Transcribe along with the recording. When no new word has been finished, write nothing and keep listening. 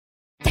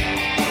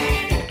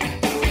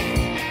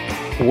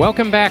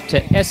Welcome back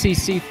to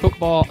SEC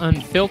Football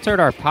Unfiltered,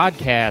 our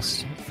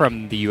podcast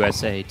from the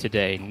USA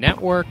Today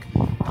Network.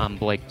 I'm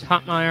Blake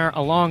Totmeyer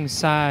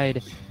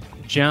alongside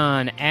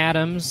John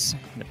Adams.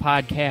 The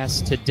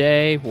podcast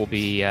today will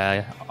be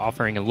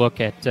offering a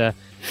look at the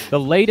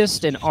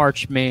latest in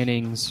Arch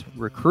Manning's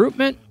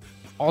recruitment.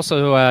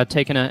 Also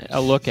taking a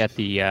look at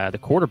the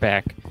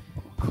quarterback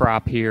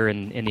crop here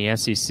in the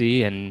SEC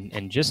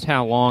and just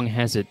how long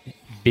has it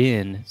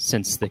been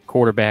since the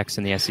quarterbacks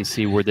in the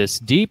SEC were this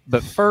deep.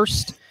 But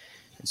first,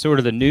 sort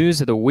of the news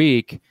of the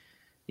week,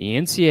 the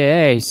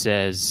NCAA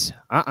says,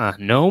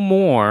 no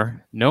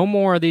more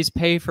of these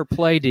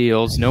pay-for-play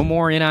deals, no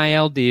more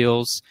NIL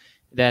deals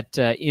that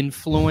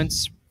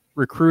influence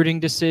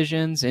recruiting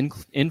decisions,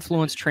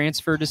 influence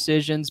transfer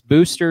decisions,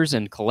 boosters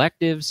and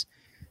collectives.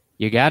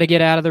 You got to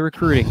get out of the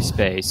recruiting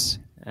space.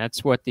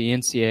 That's what the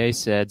NCAA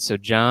said. So,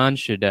 John,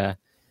 should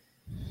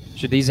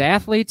these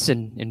athletes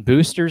and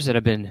boosters that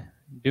have been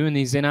doing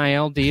these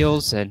NIL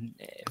deals and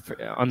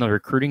on the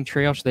recruiting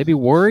trail, should they be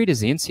worried?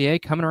 Is the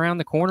NCAA coming around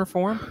the corner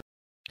for them?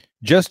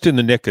 Just in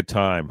the nick of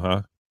time,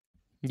 huh?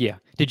 Yeah.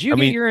 Did you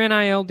get your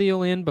NIL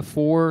deal in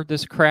before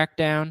this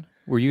crackdown?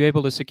 Were you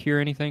able to secure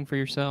anything for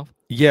yourself?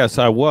 Yes,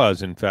 I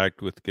was, in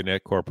fact, with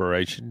Gannett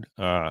Corporation.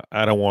 I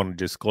don't want to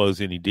disclose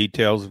any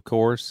details, of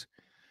course.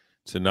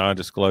 It's a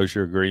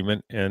non-disclosure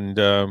agreement. And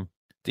the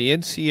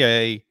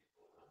NCAA,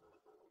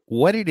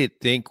 what did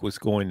it think was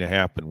going to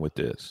happen with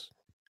this?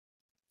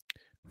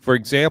 For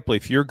example,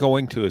 if you're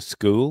going to a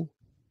school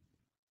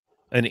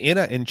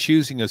and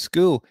choosing a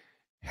school,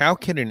 how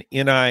can an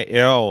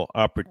NIL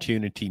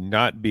opportunity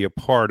not be a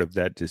part of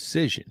that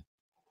decision?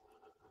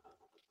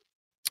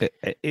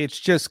 It's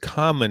just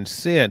common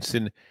sense.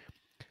 And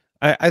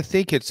I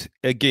think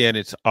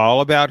it's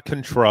all about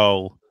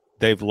control.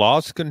 They've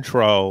lost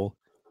control.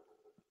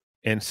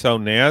 And so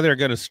now they're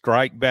going to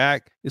strike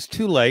back. It's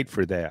too late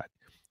for that.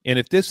 And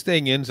if this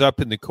thing ends up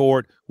in the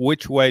court,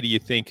 which way do you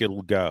think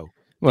it'll go?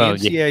 Well,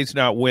 the NCAA's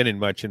not winning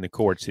much in the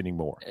courts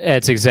anymore.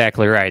 That's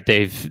exactly right.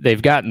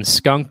 They've gotten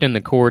skunked in the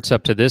courts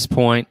up to this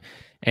point,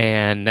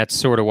 and that's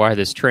sort of why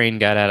this train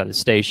got out of the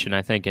station,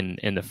 I think,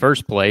 in the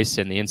first place.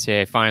 And the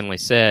NCAA finally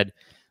said,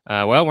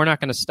 well, we're not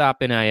going to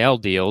stop NIL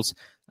deals,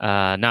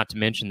 not to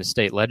mention the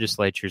state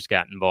legislatures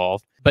got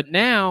involved. But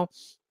now,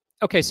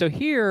 okay, so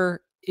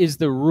here is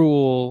the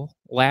rule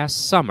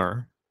last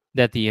summer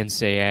that the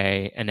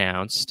NCAA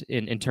announced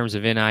in terms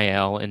of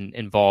NIL and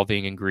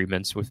involving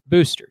agreements with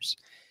boosters.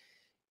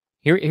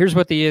 Here's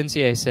what the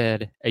NCAA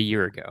said a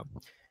year ago.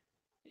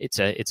 It's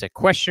a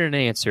question and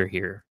answer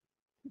here.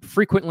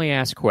 Frequently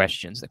asked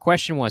questions. The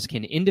question was,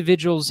 can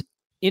individuals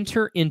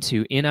enter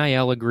into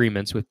NIL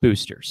agreements with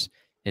boosters?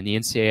 And the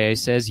NCAA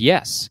says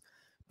yes,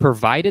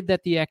 provided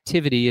that the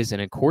activity is in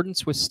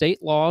accordance with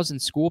state laws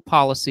and school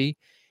policy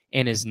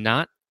and is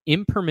not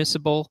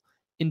impermissible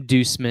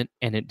inducement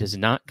and it does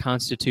not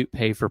constitute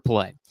pay for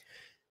play.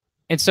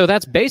 And so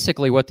that's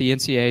basically what the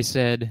NCAA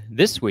said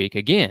this week,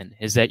 again,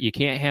 is that you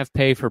can't have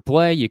pay for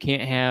play, you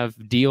can't have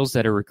deals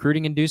that are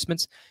recruiting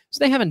inducements. So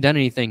they haven't done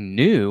anything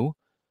new.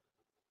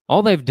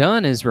 All they've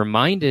done is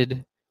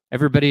reminded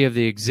everybody of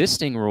the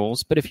existing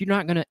rules, but if you're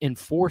not going to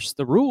enforce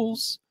the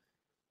rules,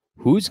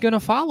 who's going to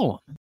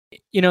follow them?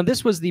 You know,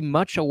 this was the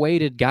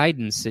much-awaited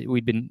guidance that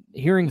we've been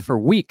hearing for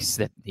weeks,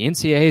 that the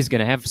NCAA is going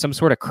to have some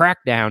sort of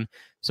crackdown,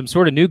 some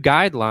sort of new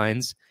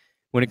guidelines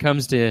when it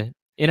comes to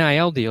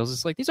NIL deals.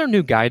 It's like, these are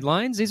new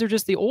guidelines. These are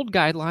just the old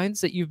guidelines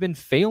that you've been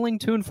failing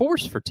to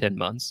enforce for 10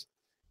 months.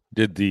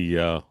 Did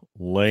the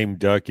lame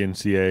duck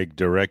NCAA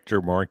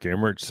director, Mark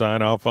Emmert,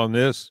 sign off on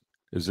this?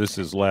 Is this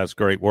his last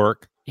great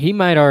work? He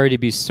might already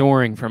be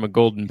soaring from a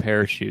golden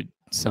parachute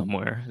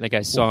somewhere. I think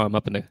I saw him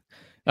up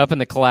in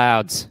the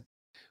clouds.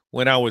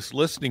 When I was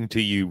listening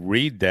to you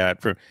read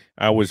that,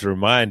 I was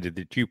reminded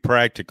that you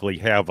practically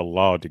have a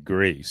law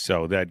degree,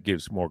 so that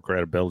gives more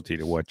credibility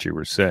to what you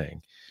were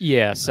saying.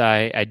 Yes,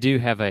 I do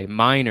have a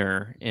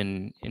minor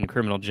in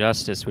criminal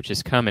justice, which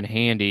has come in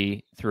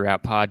handy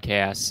throughout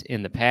podcasts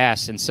in the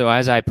past. And so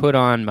as I put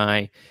on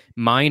my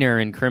minor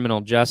in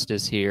criminal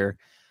justice here,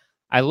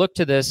 I look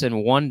to this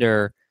and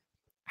wonder,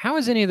 how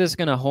is any of this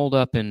going to hold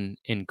up in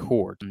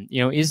court?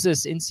 You know, is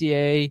this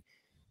NCAA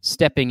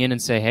stepping in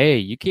and say, hey,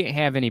 you can't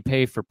have any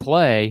pay for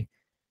play.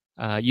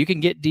 You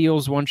can get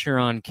deals once you're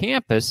on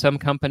campus. Some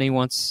company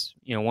wants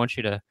you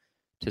to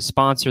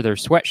sponsor their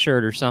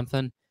sweatshirt or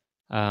something.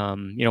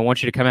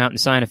 Want you to come out and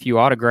sign a few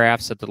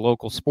autographs at the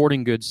local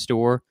sporting goods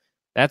store.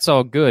 That's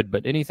all good.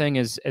 But anything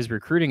as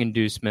recruiting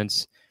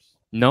inducements,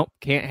 nope,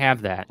 can't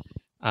have that.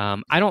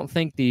 I don't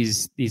think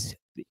these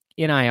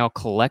NIL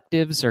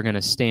collectives are going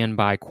to stand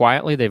by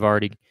quietly. They've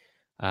already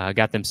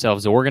got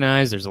themselves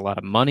organized. There's a lot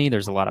of money.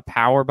 There's a lot of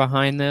power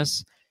behind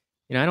this.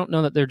 You know, I don't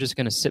know that they're just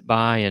going to sit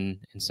by and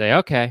say,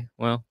 okay,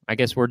 well, I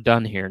guess we're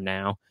done here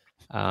now.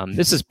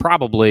 This is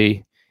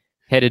probably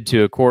headed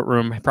to a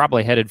courtroom,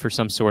 probably headed for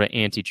some sort of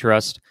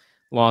antitrust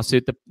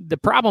lawsuit. The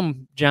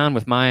problem, John,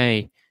 with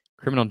my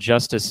criminal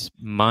justice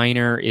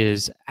minor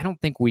is I don't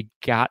think we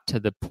got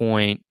to the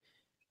point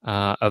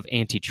of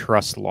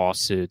antitrust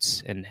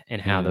lawsuits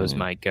and how those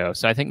might go.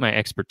 So I think my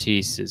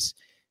expertise is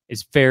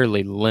is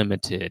fairly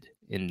limited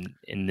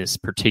in this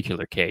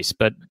particular case,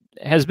 but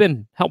has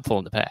been helpful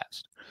in the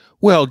past.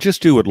 Well,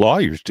 just do what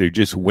lawyers do.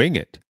 Just wing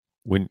it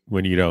when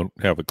you don't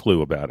have a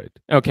clue about it.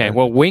 Okay,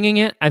 well, winging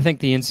it, I think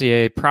the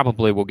NCAA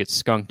probably will get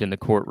skunked in the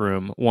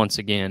courtroom once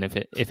again if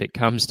it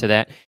comes to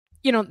that.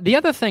 The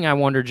other thing I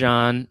wonder,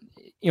 John,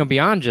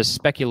 beyond just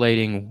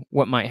speculating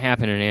what might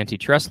happen in an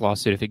antitrust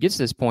lawsuit if it gets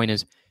to this point,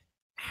 is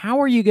how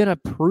are you going to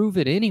prove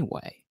it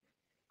anyway?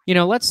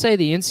 Let's say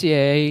the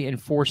NCAA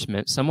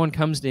enforcement, someone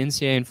comes to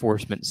NCAA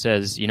enforcement and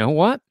says, you know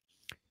what?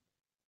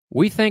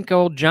 We think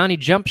old Johnny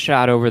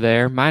Jumpshot over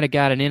there might have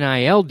got an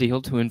NIL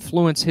deal to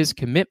influence his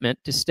commitment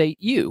to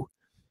State U.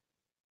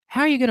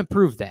 How are you going to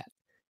prove that?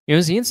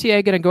 Is the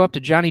NCAA going to go up to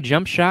Johnny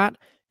Jumpshot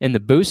and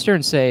the booster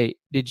and say,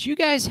 did you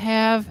guys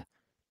have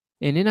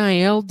an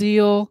NIL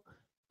deal?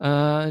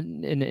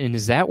 And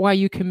is that why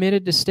you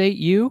committed to State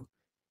U?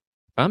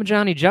 If I'm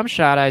Johnny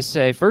Jumpshot, I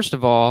say, first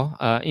of all,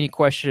 any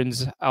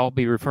questions, I'll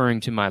be referring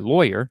to my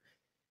lawyer.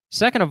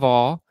 Second of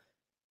all,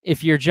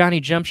 if you're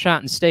Johnny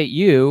Jumpshot in State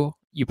U,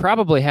 you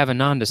probably have a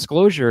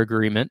non-disclosure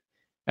agreement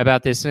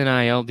about this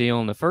NIL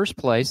deal in the first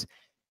place.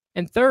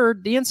 And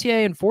third, the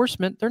NCAA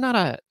enforcement, they're not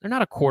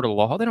a court of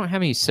law. They don't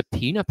have any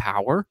subpoena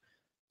power.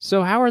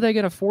 So how are they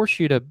going to force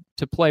you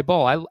to play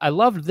ball? I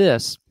love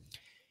this.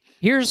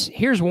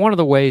 Here's one of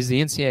the ways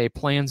the NCAA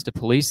plans to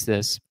police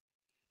this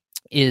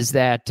is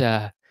that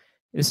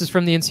this is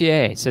from the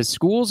NCAA. It says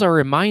schools are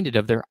reminded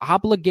of their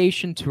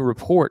obligation to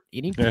report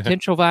any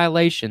potential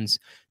violations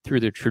through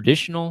the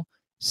traditional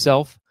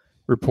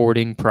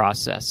self-reporting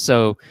process.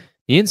 So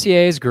the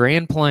NCAA's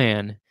grand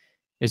plan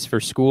is for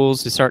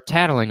schools to start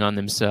tattling on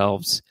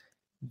themselves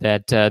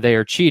that they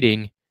are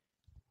cheating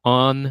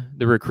on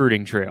the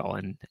recruiting trail.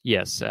 And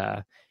yes,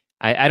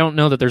 I don't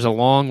know that there's a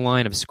long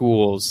line of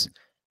schools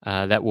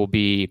that will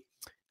be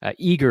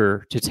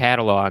eager to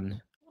tattle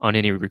on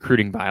any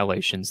recruiting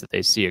violations that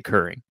they see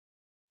occurring.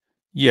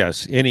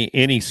 Yes,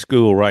 any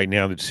school right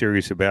now that's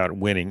serious about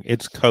winning,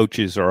 its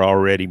coaches are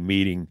already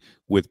meeting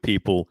with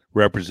people,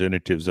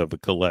 representatives of a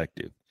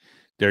collective.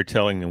 They're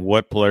telling them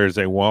what players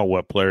they want,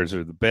 what players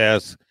are the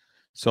best,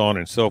 so on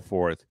and so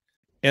forth.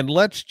 And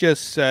let's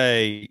just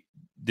say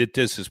that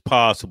this is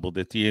possible,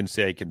 that the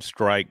NCAA can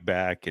strike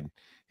back and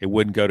it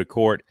wouldn't go to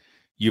court.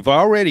 You've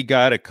already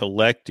got a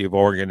collective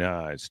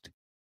organized.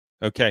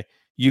 Okay,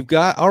 you've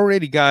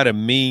already got a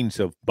means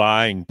of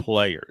buying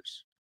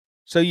players.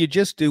 So you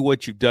just do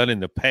what you've done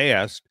in the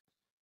past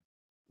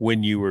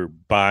when you were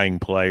buying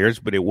players,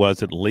 but it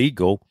wasn't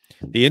legal.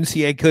 The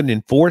NCAA couldn't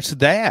enforce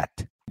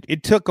that.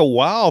 It took a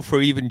while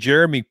for even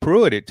Jeremy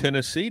Pruitt at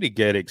Tennessee to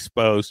get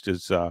exposed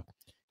as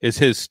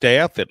his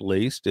staff, at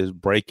least, is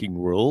breaking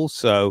rules.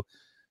 So,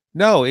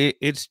 no,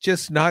 it's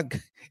just not.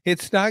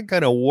 It's not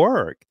going to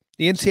work.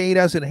 The NCAA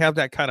doesn't have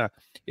that kind of.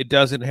 It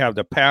doesn't have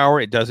the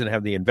power. It doesn't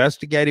have the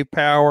investigative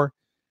power.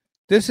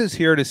 This is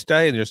here to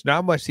stay, and there's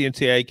not much the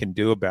NCAA can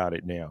do about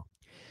it now.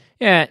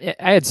 Yeah,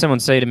 I had someone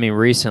say to me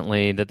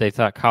recently that they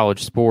thought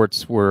college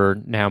sports were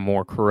now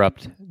more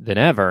corrupt than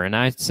ever, and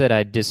I said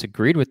I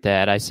disagreed with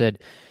that. I said,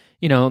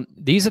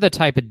 these are the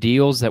type of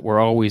deals that were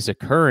always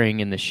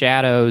occurring in the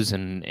shadows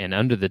and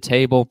under the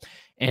table,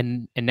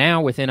 and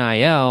now with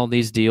NIL,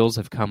 these deals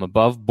have come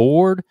above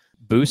board.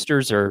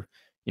 Boosters are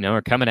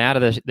coming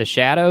out of the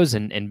shadows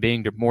and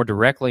being more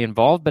directly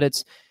involved,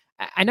 but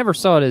I never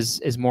saw it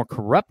as more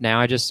corrupt now.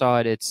 I just saw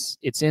it's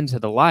into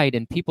the light,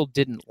 and people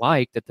didn't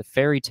like that the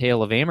fairy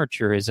tale of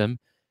amateurism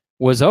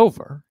was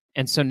over.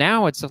 And so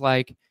now it's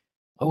like,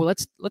 oh,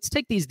 let's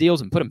take these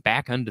deals and put them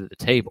back under the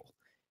table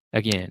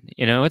again.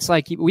 It's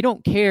like we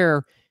don't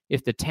care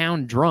if the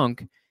town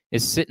drunk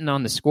is sitting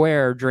on the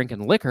square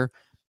drinking liquor,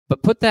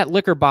 but put that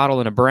liquor bottle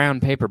in a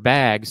brown paper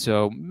bag.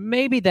 So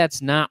maybe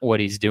that's not what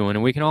he's doing.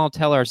 And we can all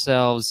tell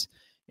ourselves,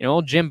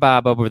 old Jim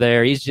Bob over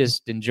there, he's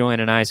just enjoying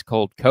an ice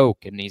cold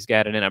Coke and he's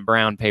got it in a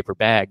brown paper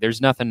bag.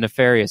 There's nothing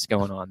nefarious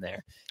going on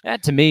there.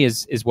 That to me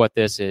is what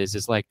this is.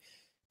 It's like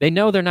they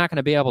know they're not going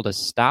to be able to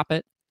stop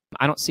it.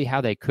 I don't see how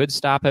they could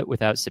stop it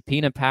without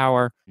subpoena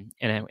power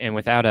and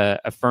without a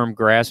firm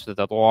grasp that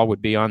the law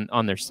would be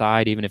on their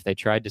side, even if they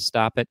tried to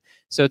stop it.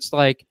 So it's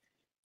like,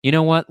 you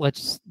know what?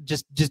 Let's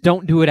just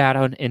don't do it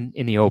out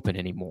in the open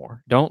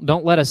anymore.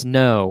 Don't let us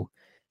know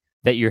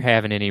that you're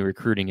having any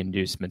recruiting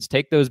inducements.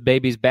 Take those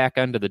babies back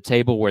under the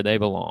table where they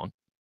belong.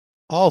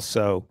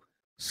 Also,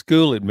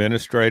 school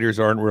administrators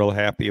aren't real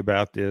happy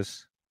about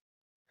this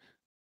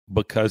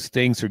because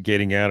things are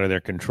getting out of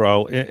their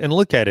control. And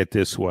look at it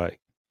this way.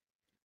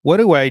 What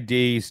do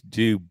ADs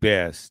do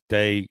best?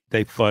 They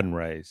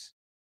fundraise.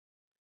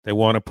 They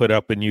want to put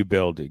up a new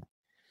building.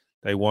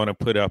 They want to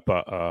put up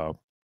a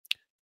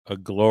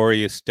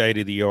glorious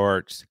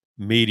state-of-the-art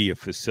media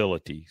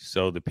facility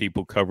so the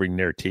people covering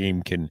their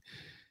team can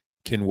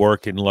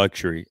work in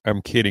luxury.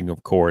 I'm kidding,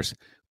 of course,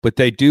 but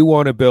they do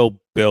want to build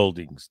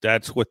buildings.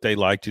 That's what they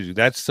like to do.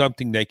 That's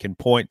something they can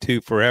point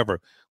to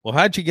forever. Well,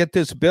 how'd you get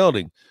this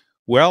building?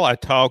 Well, I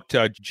talked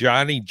to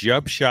Johnny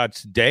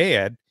Jumpshot's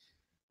dad,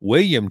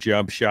 William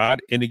Jumpshot,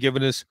 and he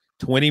given us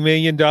 $20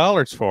 million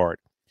for it.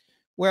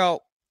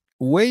 Well,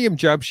 William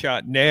jump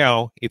shot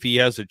now, if he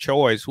has a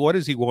choice, what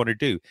does he want to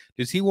do?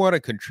 Does he want to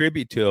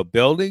contribute to a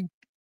building?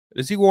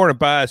 Does he want to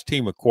buy his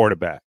team a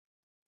quarterback?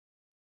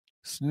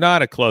 It's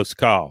not a close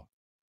call.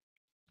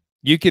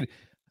 You can.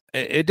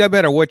 It doesn't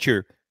matter what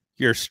your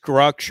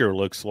structure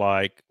looks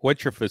like,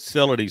 what your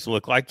facilities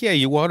look like. Yeah,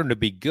 you want them to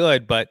be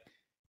good, but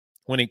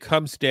when it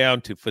comes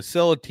down to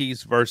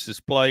facilities versus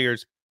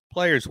players,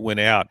 players win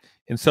out.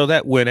 And so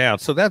that went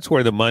out. So that's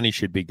where the money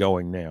should be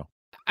going now.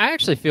 I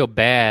actually feel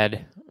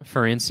bad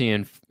for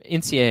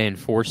NCAA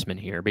enforcement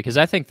here because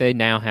I think they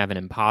now have an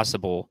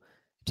impossible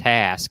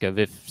task of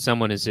if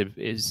someone is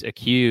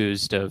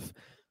accused of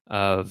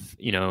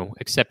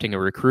accepting a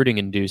recruiting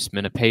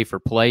inducement, a pay for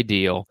play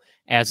deal,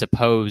 as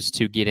opposed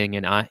to getting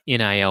an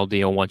NIL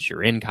deal once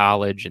you're in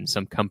college and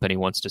some company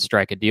wants to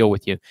strike a deal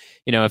with you.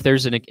 If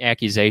there's an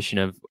accusation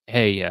of,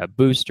 hey,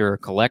 Booster or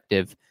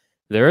Collective,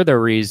 they're the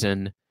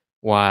reason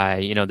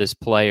why, this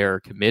player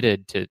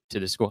committed to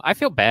the school. I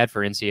feel bad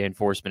for NCAA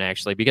enforcement,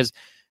 actually, because,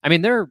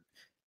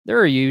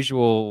 they're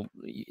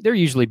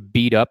usually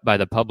beat up by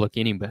the public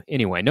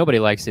anyway. Nobody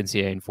likes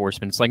NCAA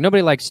enforcement. It's like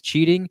nobody likes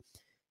cheating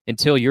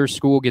until your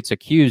school gets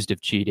accused of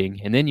cheating.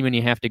 And then when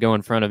you have to go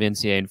in front of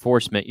NCAA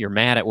enforcement, you're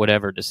mad at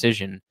whatever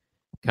decision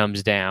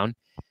comes down.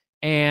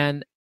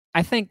 And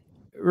I think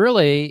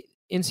really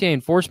NCAA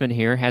enforcement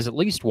here has at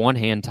least one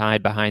hand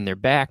tied behind their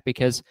back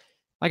because,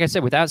 like I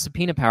said, without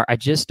subpoena power, I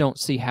just don't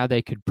see how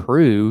they could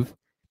prove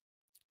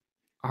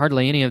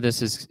hardly any of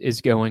this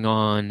is going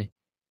on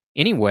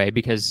anyway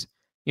because,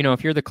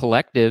 if you're the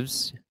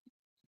collectives,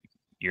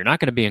 you're not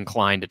going to be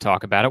inclined to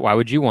talk about it. Why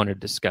would you want to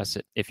discuss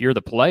it? If you're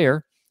the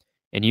player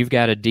and you've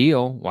got a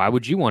deal, why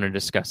would you want to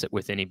discuss it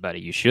with anybody?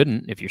 You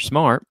shouldn't if you're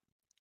smart.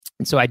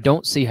 And so I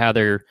don't see how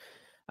they're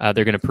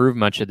going to prove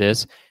much of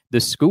this. The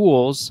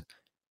schools,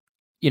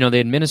 the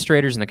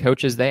administrators and the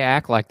coaches, they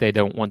act like they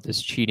don't want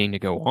this cheating to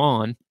go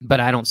on, but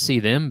I don't see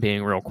them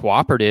being real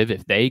cooperative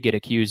if they get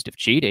accused of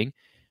cheating.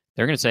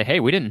 They're going to say, hey,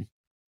 we don't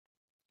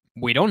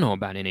know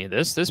about any of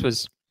this. This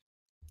was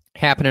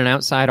happening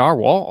outside our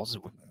walls.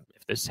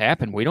 If this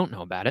happened, we don't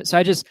know about it. So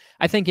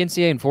I think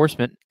NCAA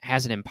enforcement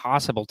has an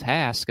impossible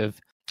task of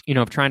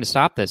trying to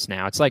stop this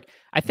now. It's like,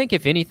 I think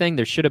if anything,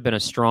 there should have been a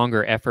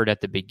stronger effort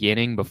at the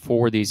beginning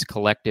before these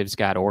collectives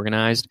got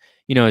organized.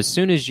 As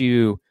soon as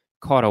you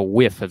caught a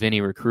whiff of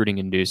any recruiting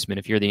inducement,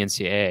 if you're the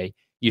NCAA,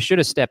 you should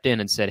have stepped in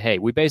and said, hey,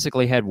 we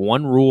basically had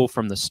one rule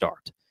from the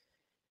start.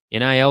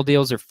 NIL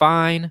deals are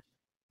fine.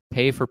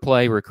 Pay for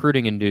play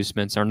recruiting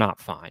inducements are not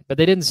fine. But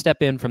they didn't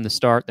step in from the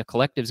start. The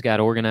collectives got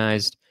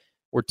organized.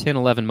 We're 10,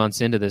 11 months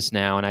into this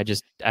now, and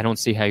I don't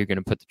see how you're going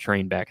to put the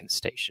train back in the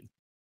station.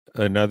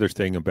 Another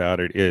thing about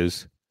it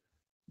is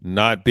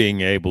not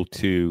being able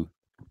to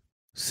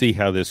see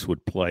how this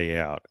would play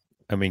out.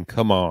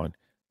 Come on.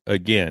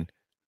 Again,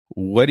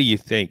 what do you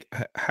think?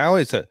 How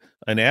is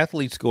an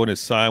athlete's going to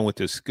sign with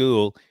the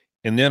school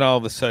and then all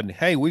of a sudden,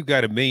 hey, we've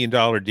got $1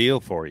 million deal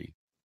for you?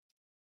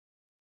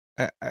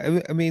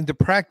 The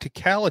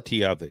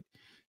practicality of it,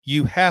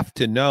 you have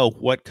to know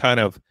what kind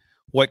of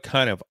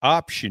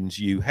options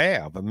you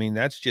have.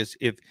 That's just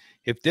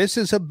if this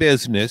is a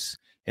business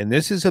and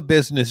this is a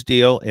business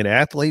deal and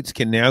athletes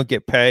can now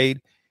get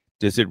paid,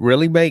 does it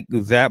really make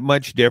that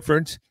much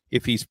difference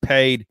if he's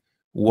paid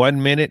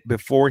 1 minute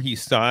before he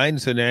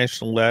signs a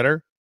national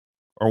letter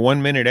or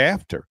 1 minute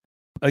after?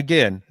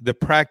 Again, the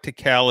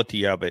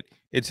practicality of it,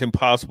 it's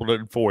impossible to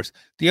enforce.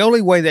 The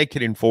only way they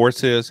can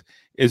enforce this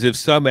is if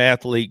some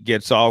athlete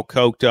gets all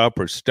coked up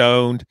or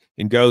stoned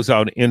and goes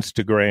on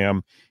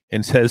Instagram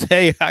and says,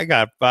 hey, I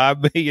got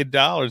 $5 million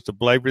to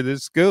play for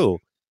this school.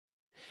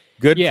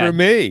 Good for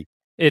me.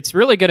 It's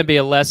really going to be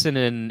a lesson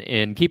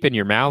in keeping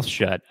your mouth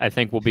shut, I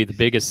think will be the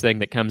biggest thing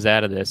that comes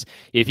out of this.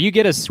 If you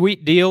get a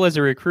sweet deal as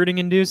a recruiting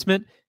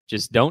inducement,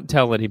 just don't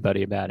tell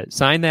anybody about it.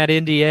 Sign that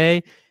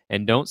NDA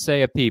and don't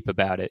say a peep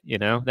about it.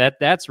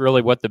 That's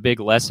really what the big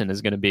lesson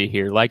is going to be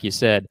here. Like you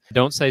said,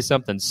 don't say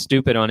something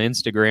stupid on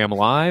Instagram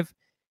Live,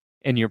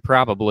 and you're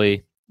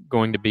probably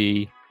going to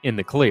be in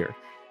the clear.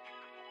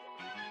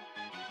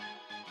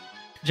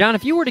 John,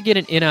 if you were to get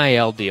an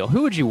NIL deal,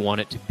 who would you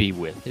want it to be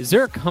with? Is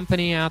there a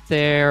company out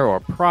there or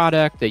a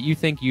product that you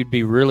think you'd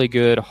be really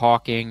good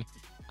hawking?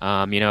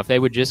 If they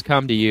would just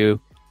come to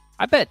you,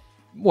 I bet,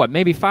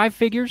 maybe 5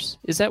 figures?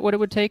 Is that what it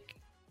would take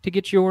to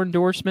get your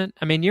endorsement?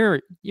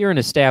 You're an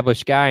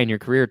established guy in your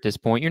career at this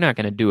point. You're not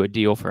going to do a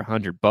deal for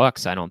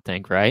 $100, I don't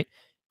think, right?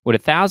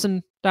 Would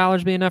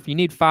 $1,000 be enough? You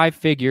need 5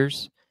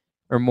 figures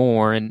or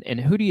more, and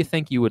who do you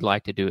think you would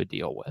like to do a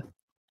deal with?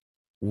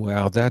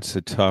 Wow, that's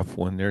a tough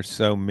one. There's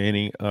so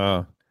many.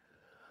 I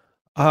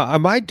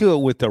might do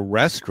it with a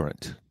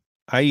restaurant.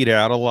 I eat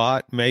out a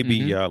lot.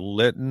 Maybe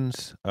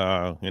Litton's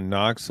in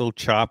Knoxville,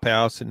 Chop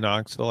House in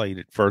Knoxville. I eat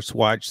at First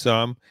Watch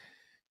some.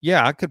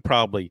 Yeah,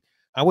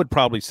 I would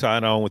probably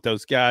sign on with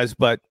those guys,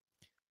 but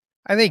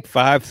I think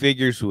 5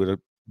 figures would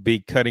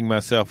be cutting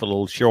myself a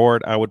little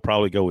short. I would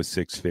probably go with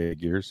 6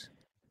 figures.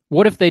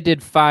 What if they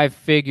did 5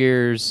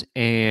 figures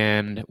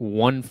and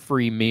 1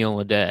 free meal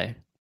a day?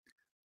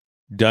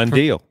 Done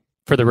deal.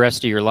 For the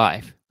rest of your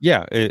life.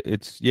 Yeah,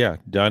 it's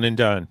done and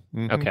done.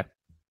 Mm-hmm. Okay.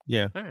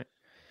 Yeah. All right.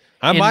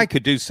 I might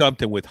could do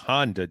something with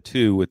Honda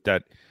too, with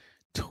that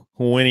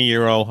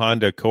 20-year-old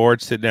Honda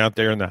Accord sitting out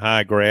there in the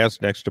high grass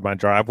next to my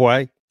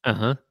driveway.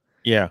 Uh-huh.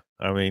 Yeah,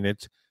 I mean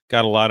it's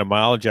got a lot of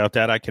mileage out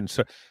that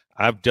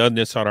I've done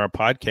this on our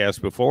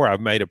podcast before.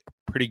 I've made a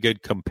pretty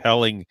good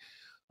compelling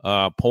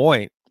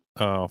point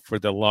for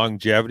the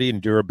longevity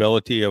and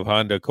durability of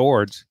Honda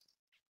Accords.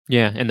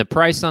 Yeah, and the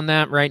price on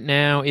that right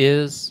now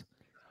is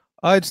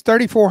it's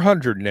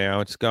 $3,400 now.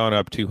 It's gone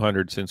up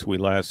 $200 since we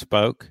last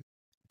spoke.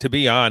 To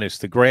be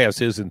honest, the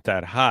grass isn't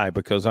that high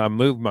because I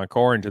moved my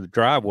car into the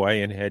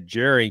driveway and had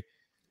Jerry,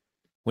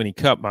 when he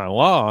cut my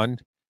lawn,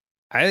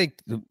 I think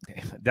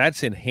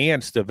that's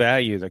enhanced the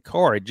value of the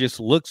car. It just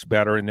looks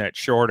better in that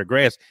shorter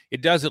grass.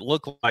 It doesn't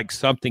look like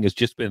something has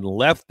just been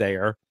left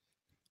there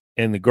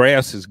and the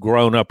grass has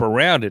grown up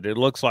around it. It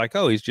looks like,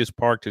 oh, he's just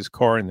parked his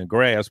car in the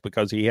grass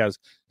because he has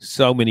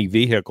so many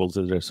vehicles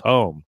at his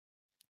home.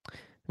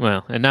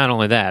 Well, and not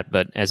only that,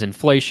 but as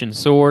inflation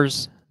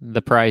soars,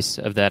 the price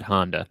of that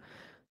Honda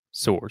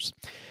soars.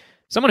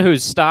 Someone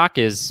whose stock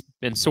has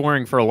been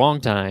soaring for a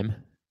long time,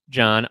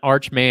 John,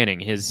 Arch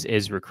Manning.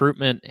 His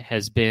recruitment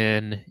has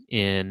been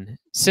in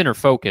center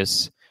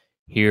focus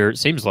here, it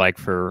seems like,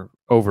 for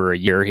over a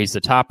year. He's the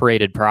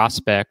top-rated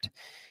prospect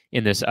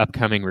in this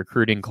upcoming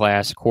recruiting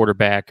class,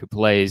 quarterback who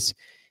plays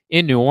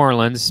in New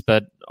Orleans,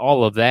 but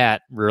all of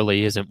that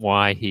really isn't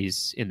why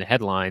he's in the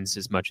headlines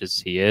as much as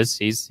he is.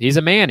 He's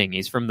a Manning.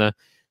 He's from the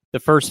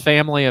first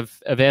family of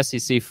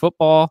SEC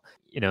football.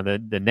 You know,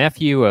 the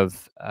nephew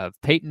of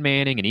Peyton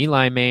Manning and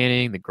Eli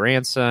Manning, the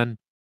grandson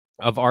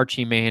of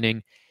Archie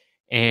Manning.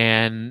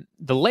 And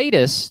the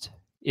latest,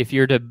 if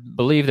you're to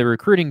believe the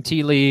recruiting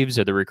tea leaves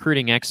or the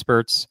recruiting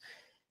experts,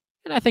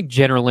 and I think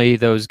generally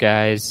those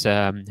guys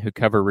who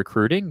cover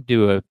recruiting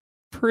do a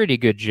pretty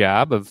good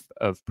job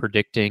of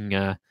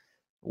predicting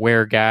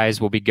where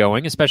guys will be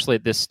going, especially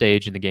at this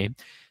stage in the game.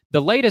 The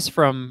latest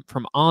from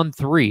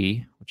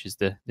On3, which is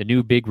the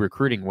new big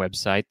recruiting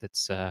website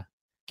that's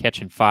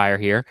catching fire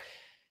here,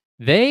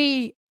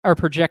 they are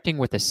projecting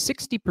with a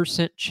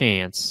 60%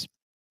 chance,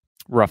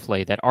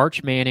 roughly, that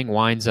Arch Manning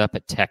winds up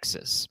at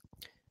Texas.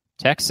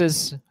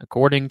 Texas,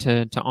 according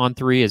to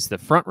On3, is the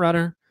front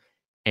runner,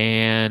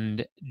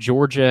 and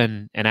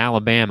Georgia and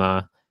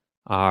Alabama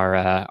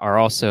are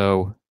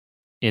also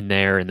in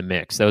there in the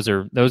mix. Those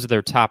are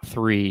their top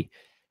three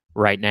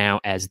right now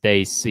as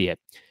they see it.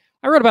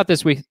 I wrote about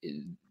this week,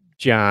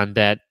 John,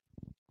 that,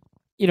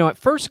 you know, at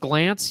first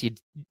glance,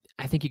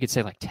 I think you could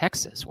say, like,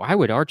 Texas. Why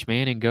would Arch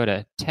Manning go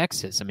to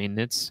Texas? I mean,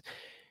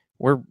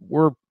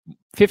 we're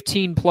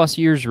 15 plus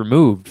years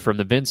removed from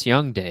the Vince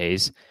Young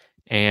days,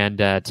 and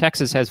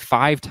Texas has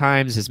 5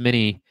 times as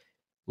many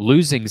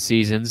losing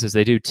seasons as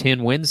they do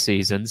 10-win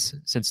seasons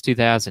since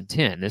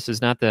 2010. This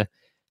is not the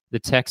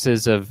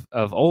Texas of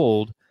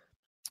old.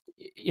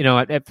 You know,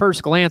 at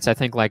first glance, I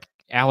think like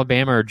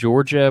Alabama or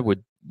Georgia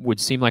would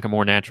seem like a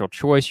more natural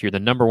choice. You're the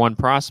number one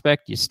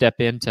prospect. You step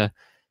into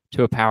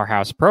a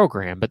powerhouse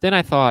program. But then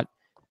I thought,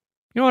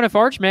 you know what? If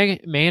Arch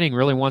Manning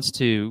really wants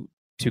to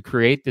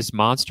create this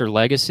monster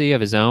legacy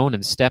of his own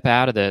and step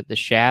out of the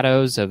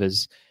shadows of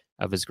his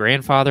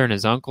grandfather and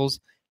his uncles,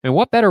 I mean,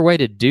 what better way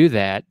to do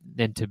that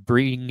than to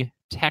bring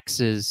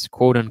Texas,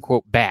 quote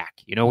unquote, back?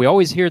 You know, we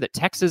always hear that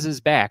Texas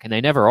is back, and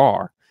they never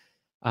are.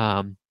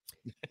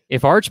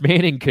 If Arch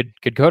Manning could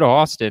go to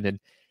Austin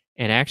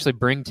and actually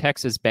bring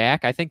Texas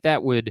back, I think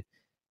that would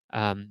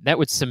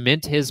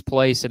cement his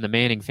place in the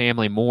Manning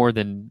family more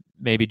than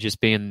maybe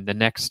just being the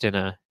next in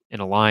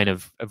a line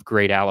of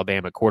great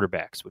Alabama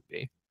quarterbacks would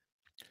be.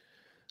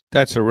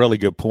 That's a really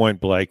good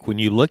point, Blake. When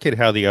you look at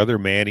how the other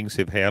Mannings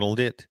have handled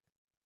it,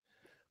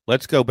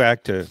 let's go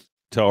back to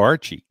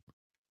Archie.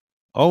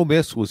 Ole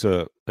Miss was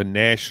a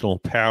national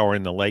power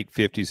in the late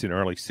 50s and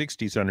early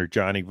 60s under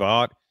Johnny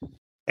Vaught.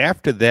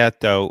 After that,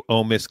 though,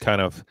 Ole Miss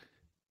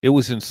it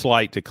was in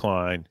slight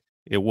decline.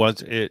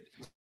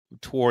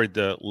 Toward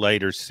the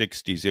later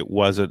 60s, it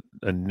wasn't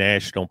a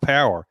national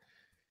power.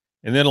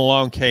 And then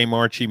along came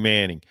Archie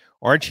Manning.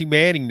 Archie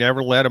Manning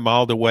never led him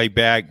all the way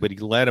back, but he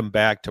led him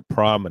back to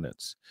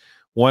prominence.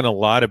 Won a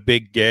lot of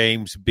big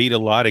games, beat a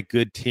lot of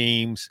good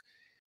teams,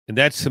 and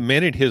that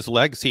cemented his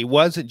legacy. It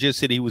wasn't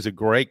just that he was a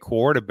great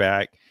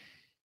quarterback.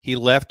 He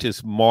left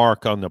his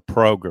mark on the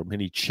program,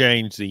 and he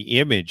changed the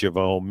image of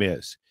Ole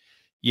Miss.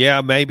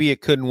 Yeah, maybe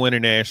it couldn't win a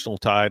national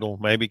title.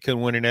 Maybe it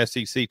couldn't win an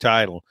SEC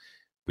title.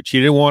 But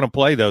you didn't want to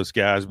play those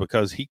guys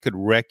because he could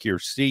wreck your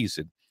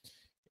season.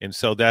 And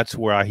so that's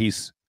why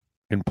he's,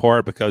 in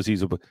part because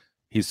he's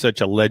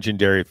such a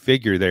legendary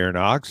figure there in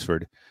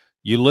Oxford.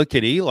 You look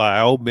at Eli,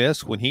 Ole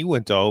Miss, when he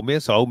went to Ole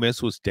Miss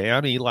was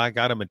down. Eli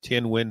got him a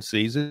 10-win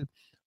season,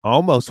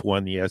 almost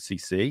won the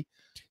SEC.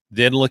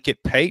 Then look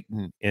at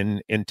Peyton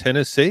in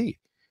Tennessee.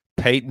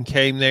 Peyton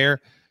came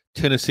there.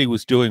 Tennessee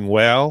was doing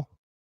well,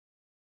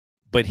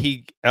 but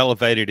he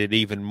elevated it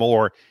even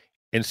more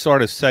and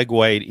sort of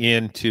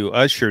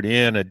ushered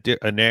in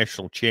a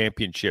national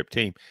championship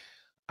team.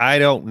 I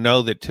don't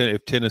know that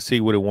if Tennessee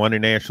would have won a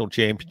national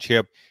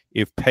championship,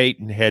 if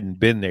Peyton hadn't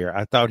been there.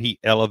 I thought he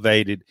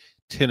elevated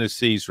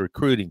Tennessee's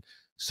recruiting.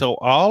 So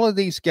all of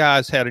these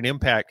guys had an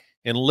impact.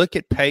 And look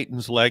at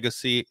Peyton's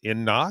legacy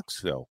in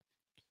Knoxville.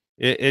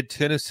 At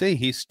Tennessee,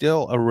 he's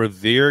still a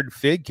revered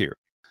figure.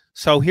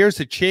 So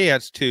here's a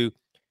chance to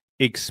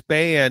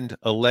expand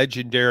a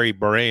legendary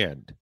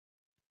brand.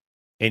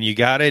 And you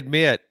got to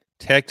admit,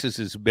 Texas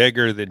is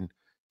bigger than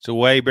it's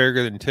way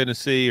bigger than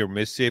Tennessee or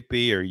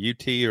Mississippi or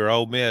UT or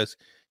Ole Miss.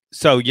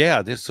 So,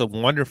 yeah, this is a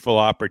wonderful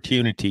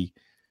opportunity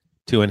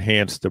to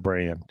enhance the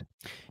brand.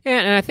 Yeah,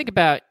 and I think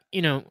about,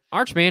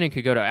 Arch Manning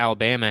could go to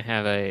Alabama,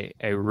 have a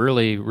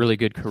really, really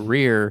good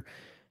career,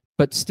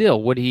 but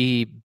still, would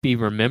he be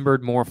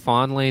remembered more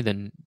fondly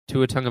than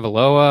Tua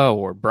Tagovailoa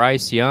or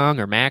Bryce Young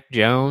or Mac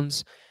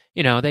Jones?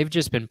 They've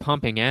just been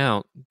pumping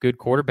out good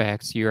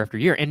quarterbacks year after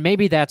year, and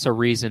maybe that's a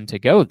reason to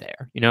go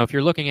there. If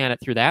you're looking at it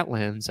through that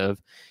lens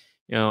of,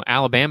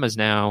 Alabama's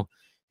now,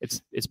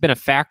 it's been a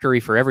factory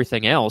for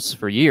everything else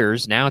for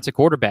years. Now it's a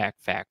quarterback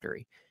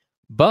factory.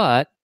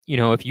 But,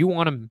 if you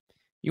want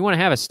to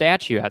have a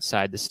statue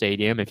outside the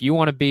stadium, if you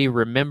want to be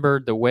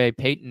remembered the way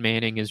Peyton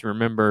Manning is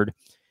remembered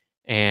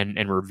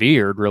and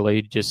revered,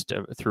 really, just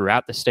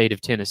throughout the state of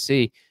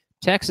Tennessee,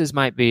 Texas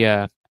might be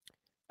a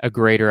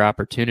greater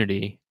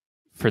opportunity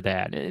for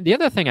that. The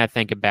other thing I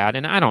think about,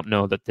 and I don't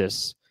know that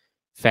this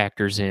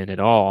factors in at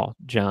all,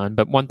 John,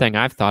 but one thing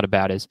I've thought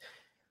about is,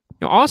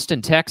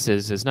 Austin,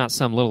 Texas is not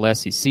some little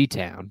SEC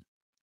town.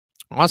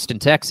 Austin,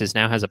 Texas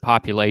now has a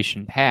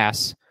population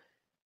past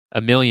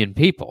 1 million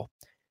people.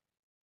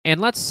 And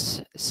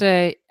let's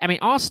say,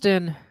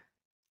 Austin,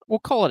 we'll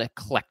call it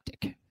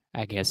eclectic,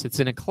 I guess. It's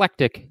an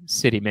eclectic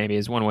city, maybe,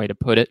 is one way to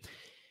put it.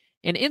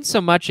 And in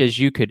so much as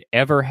you could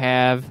ever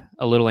have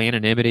a little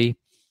anonymity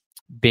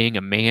being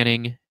a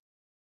Manning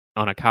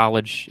in a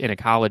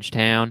college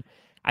town,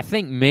 I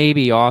think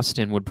maybe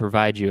Austin would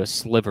provide you a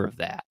sliver of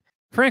that.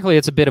 Frankly,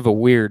 it's a bit of a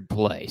weird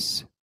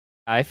place.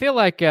 I feel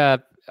like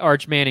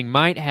Arch Manning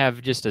might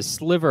have just a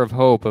sliver of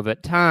hope of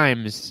at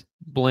times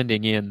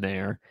blending in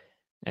there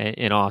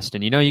in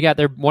Austin. You got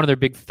one of their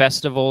big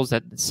festivals,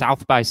 that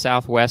South by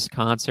Southwest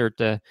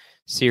concert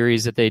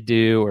series that they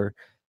do, or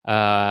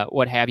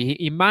what have you.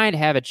 He might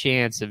have a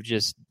chance of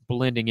just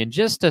blending in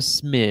just a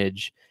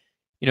smidge.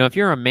 If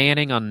you're a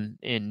Manning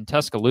in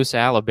Tuscaloosa,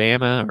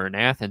 Alabama, or in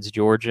Athens,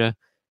 Georgia,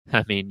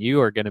 you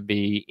are going to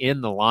be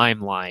in the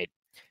limelight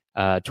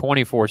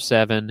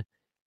 24/7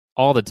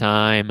 all the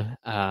time.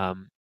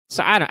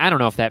 So I don't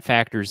know if that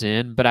factors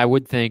in, but I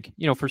would think,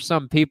 for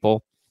some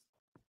people,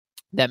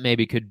 that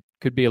maybe could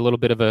be a little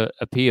bit of a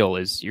appeal.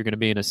 Is you're going to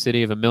be in a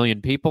city of 1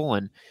 million people,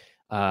 and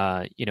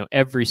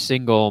every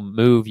single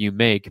move you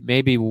make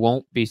maybe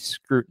won't be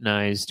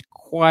scrutinized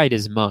quite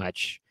as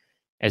much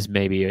as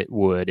maybe it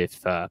would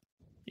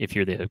if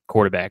you're the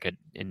quarterback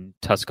in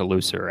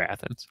Tuscaloosa or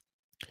Athens.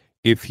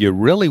 If you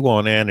really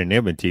want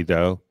anonymity,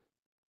 though,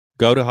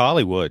 go to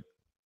Hollywood.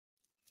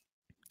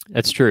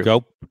 That's true.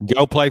 Go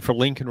play for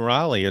Lincoln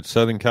Riley at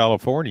Southern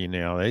California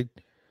now.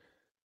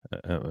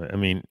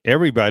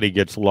 Everybody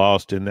gets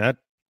lost in that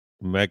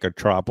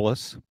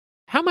megatropolis.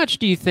 How much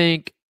do you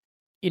think,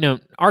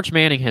 Arch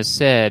Manning has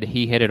said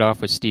he hit it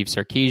off with Steve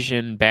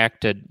Sarkisian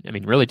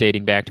really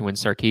dating back to when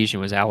Sarkisian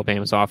was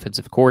Alabama's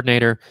offensive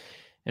coordinator.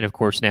 And of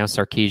course, now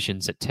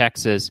Sarkisian's at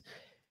Texas.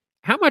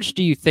 How much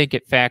do you think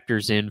it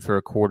factors in for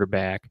a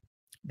quarterback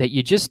that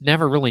you just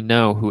never really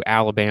know who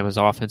Alabama's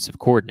offensive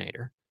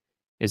coordinator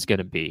is going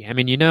to be?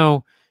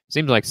 It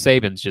seems like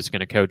Saban's just going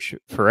to coach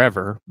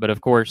forever, but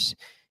of course,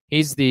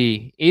 he's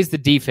the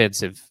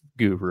defensive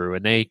guru,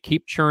 and they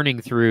keep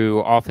churning through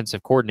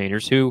offensive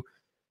coordinators who,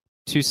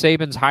 to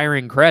Saban's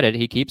hiring credit,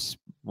 he keeps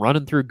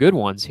running through good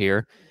ones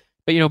here.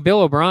 But,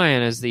 Bill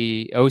O'Brien, as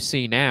the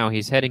OC now,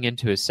 he's heading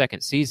into his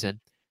second season.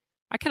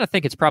 I kind of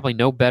think it's probably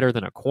no better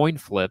than a coin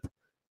flip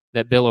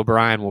that Bill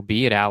O'Brien will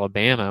be at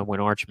Alabama when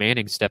Arch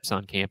Manning steps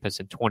on campus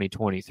in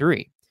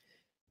 2023.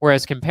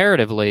 Whereas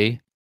comparatively,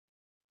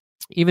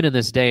 even in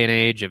this day and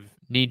age of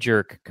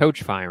knee-jerk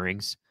coach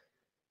firings,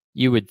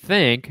 you would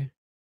think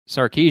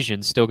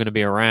Sarkisian's still going to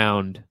be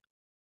around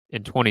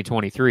in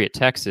 2023 at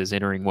Texas,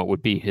 entering what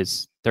would be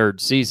his third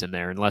season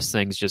there, unless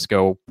things just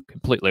go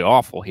completely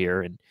awful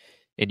here in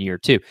year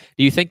two.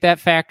 Do you think that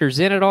factors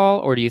in at all,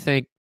 or do you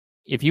think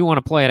if you want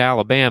to play at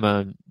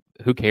Alabama,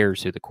 who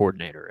cares who the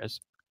coordinator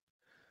is?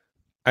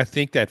 I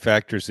think that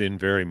factors in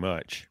very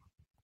much.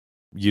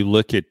 You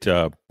look at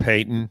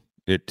Peyton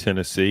at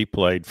Tennessee,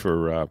 played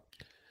for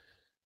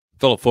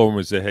Philip Fulmer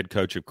was the head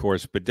coach, of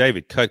course, but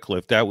David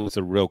Cutcliffe, that was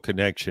a real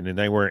connection, and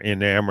they were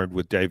enamored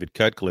with David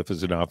Cutcliffe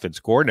as an offense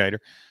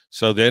coordinator.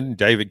 So then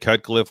David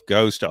Cutcliffe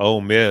goes to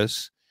Ole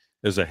Miss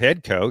as a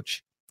head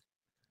coach.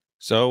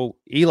 So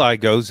Eli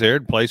goes there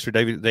and plays for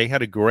David. They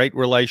had a great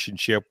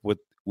relationship with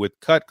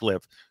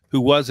Cutcliffe,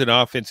 who was an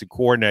offensive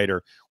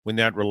coordinator when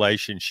that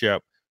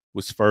relationship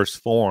was first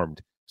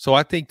formed. So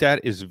I think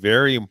that is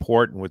very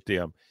important with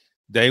them.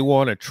 They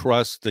want to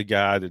trust the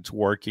guy that's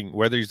working,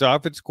 whether he's the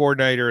offensive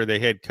coordinator or the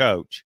head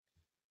coach.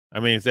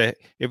 If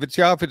it's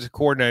the offensive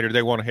coordinator,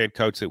 they want a head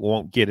coach that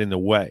won't get in the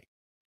way.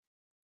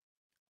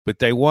 but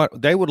they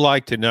would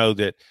like to know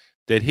that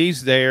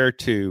he's there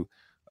to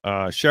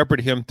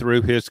shepherd him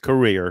through his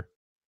career,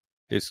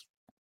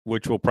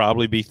 which will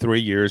probably be 3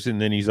 years,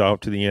 and then he's off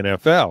to the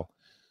NFL.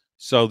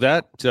 So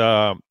that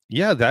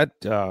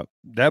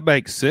that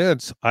makes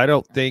sense. I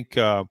don't think.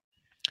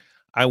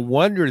 I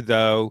wonder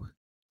though.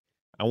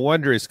 I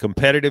wonder, as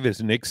competitive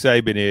as Nick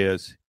Saban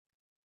is,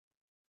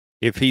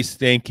 if he's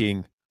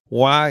thinking,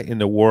 why in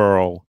the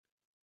world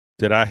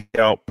did I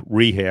help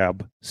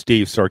rehab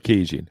Steve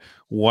Sarkisian?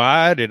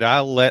 Why did I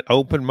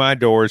open my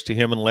doors to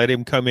him and let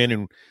him come in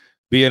and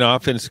be an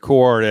offensive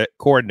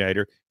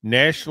coordinator?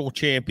 National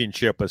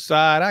championship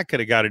aside, I could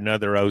have got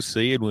another OC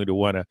and we'd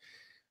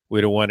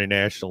have won a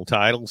national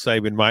title,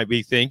 Saban might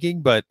be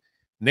thinking. But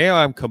now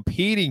I'm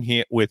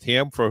competing with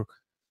him for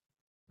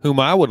whom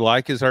I would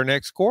like as our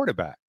next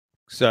quarterback.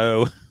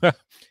 So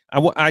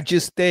I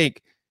just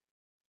think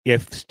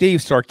if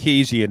Steve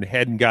Sarkisian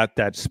hadn't got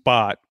that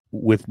spot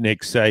with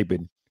Nick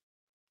Saban,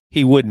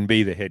 he wouldn't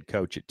be the head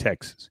coach at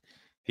Texas.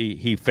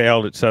 He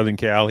failed at Southern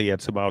Cal. He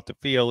had some off the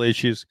field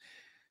issues.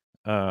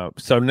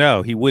 So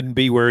no, he wouldn't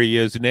be where he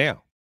is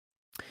now.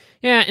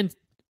 Yeah, and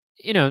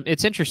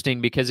it's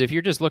interesting because if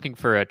you're just looking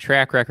for a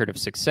track record of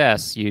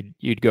success,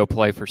 you'd go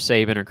play for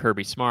Saban or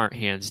Kirby Smart,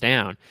 hands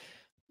down.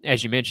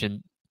 As you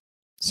mentioned,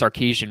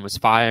 Sarkisian was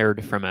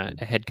fired from a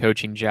head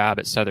coaching job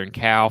at Southern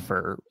Cal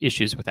for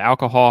issues with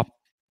alcohol,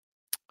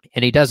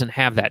 and he doesn't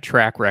have that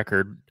track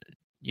record,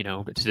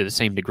 to the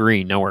same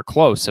degree, nowhere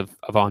close of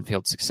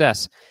on-field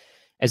success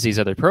as these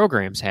other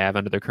programs have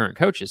under their current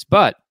coaches.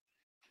 But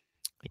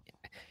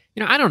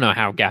I don't know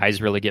how guys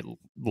really get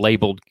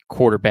labeled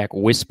quarterback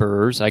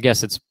whisperers. I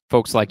guess it's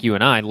folks like you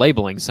and I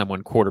labeling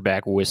someone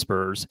quarterback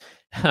whisperers.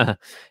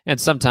 And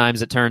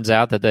sometimes it turns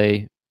out that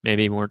they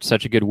maybe weren't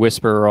such a good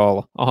whisperer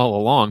all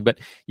along. But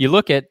you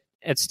look at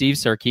Steve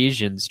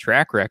Sarkisian's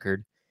track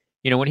record.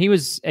 When he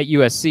was at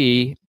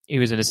USC, he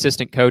was an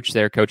assistant coach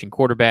there coaching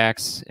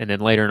quarterbacks, and then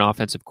later an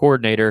offensive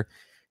coordinator.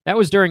 That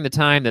was during the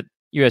time that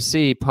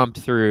USC pumped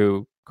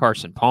through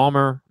Carson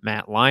Palmer,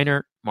 Matt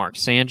Leinart, Mark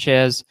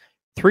Sanchez,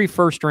 3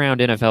 first-round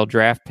NFL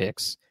draft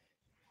picks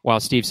while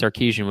Steve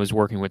Sarkisian was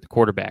working with the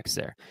quarterbacks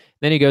there.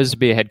 Then he goes to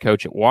be a head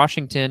coach at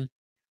Washington.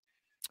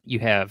 You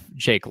have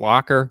Jake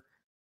Locker.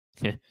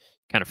 Kind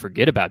of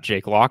forget about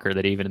Jake Locker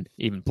that even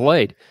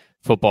played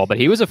football, but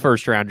he was a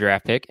first-round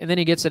draft pick. And then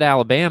he gets at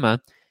Alabama,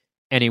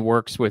 and he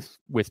works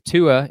with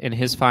Tua in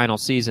his final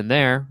season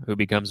there, who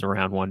becomes a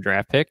round 1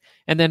 draft pick,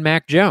 and then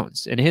Mac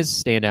Jones in his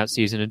standout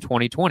season in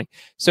 2020.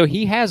 So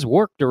he has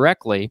worked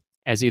directly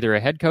as either a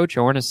head coach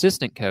or an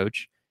assistant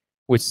coach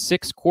with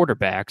 6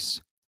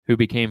 quarterbacks who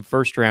became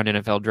first-round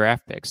NFL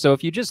draft picks. So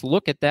if you just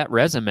look at that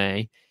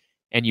resume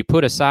and you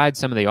put aside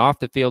some of the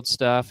off-the-field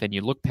stuff and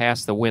you look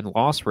past the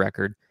win-loss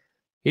record,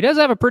 he does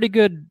have a pretty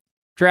good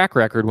track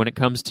record when it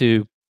comes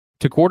to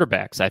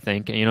quarterbacks, I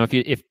think.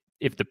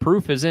 If the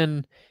proof is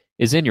in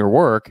your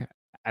work,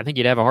 I think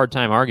you'd have a hard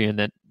time arguing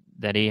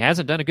that he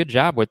hasn't done a good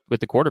job with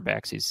the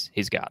quarterbacks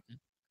he's gotten.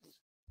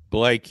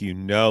 Blake,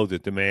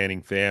 that the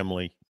Manning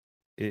family,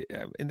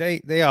 and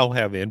they all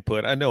have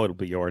input. I know it'll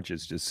be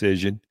Orange's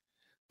decision.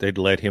 They'd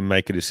let him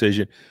make a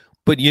decision.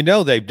 But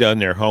they've done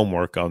their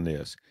homework on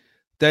this.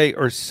 They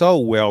are so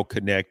well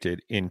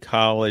connected in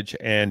college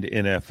and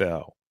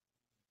NFL.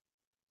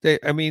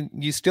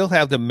 You still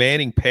have the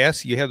Manning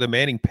you have the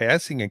Manning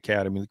Passing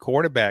Academy, the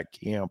quarterback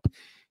camp.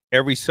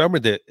 Every summer,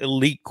 the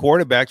elite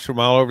quarterbacks from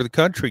all over the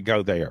country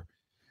go there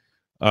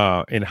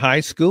in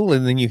high school,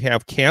 and then you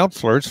have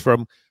counselors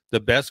from the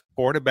best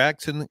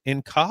quarterbacks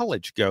in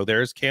college go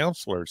there as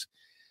counselors.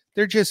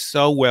 They're just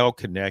so well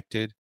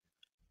connected.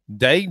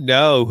 They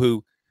know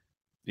who.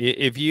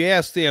 If you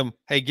ask them,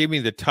 hey, give me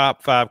the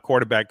top 5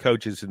 quarterback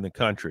coaches in the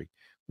country,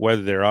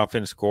 whether they're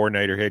offensive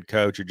coordinator, head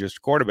coach, or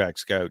just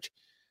quarterbacks coach,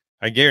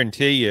 I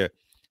guarantee you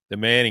the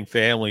Manning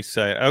family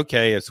say,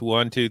 okay, it's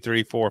 1, 2,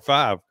 3, 4,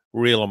 5.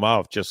 Reel them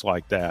off just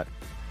like that.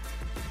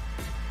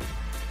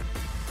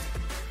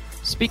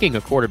 Speaking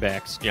of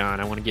quarterbacks, John,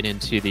 I want to get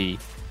into the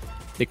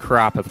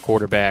crop of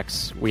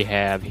quarterbacks we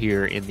have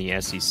here in the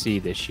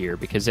SEC this year,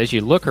 because as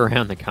you look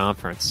around the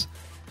conference,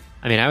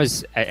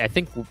 I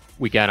think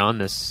we got on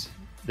this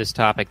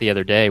topic the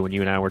other day when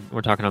you and I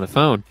were talking on the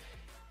phone.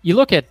 You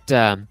look at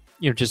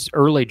just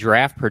early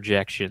draft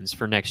projections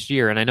for next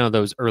year, and I know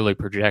those early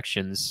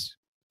projections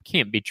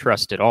can't be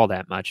trusted all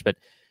that much, but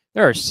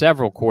there are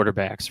several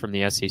quarterbacks from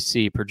the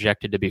SEC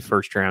projected to be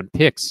first-round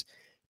picks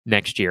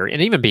next year,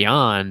 and even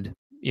beyond,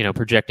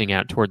 projecting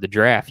out toward the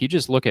draft. You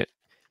just look at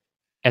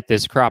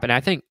this crop, and I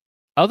think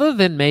other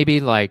than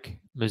maybe like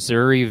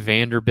Missouri,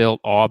 Vanderbilt,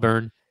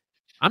 Auburn,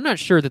 I'm not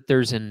sure that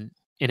there's an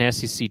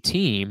SEC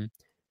team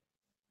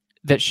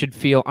that should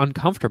feel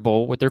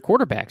uncomfortable with their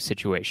quarterback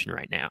situation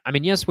right now.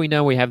 Yes, we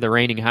know we have the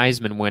reigning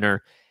Heisman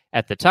winner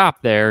at the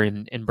top there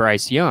in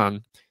Bryce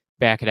Young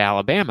back at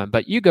Alabama,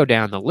 but you go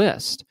down the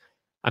list.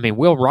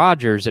 Will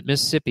Rogers at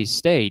Mississippi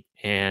State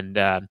and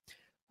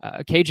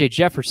KJ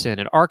Jefferson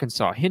at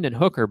Arkansas, Hendon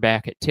Hooker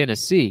back at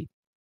Tennessee.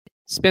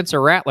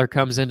 Spencer Rattler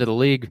comes into the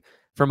league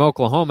from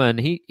Oklahoma, and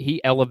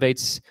he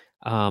elevates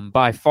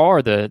by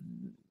far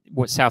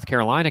what South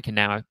Carolina can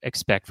now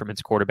expect from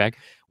its quarterback.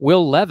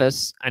 Will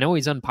Levis, I know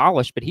he's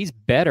unpolished, but he's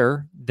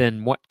better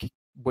than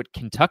what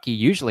Kentucky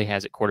usually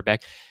has at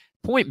quarterback.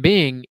 Point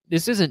being,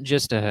 this isn't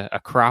just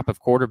a crop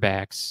of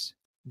quarterbacks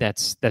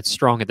that's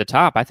strong at the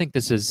top. I think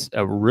this is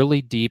a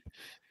really deep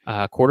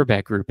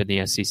quarterback group in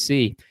the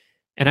SEC.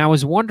 And I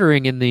was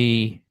wondering, in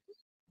the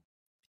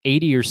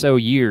 80 or so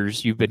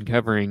years you've been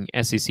covering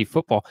SEC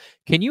football,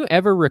 can you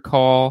ever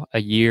recall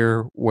a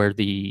year where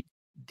the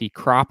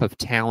crop of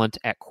talent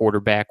at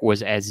quarterback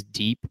was as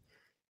deep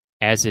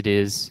as it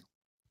is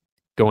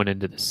going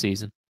into the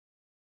season?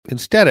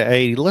 Instead of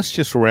 80, let's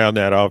just round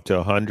that off to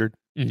 100.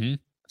 Mm-hmm.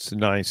 It's a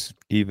nice,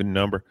 even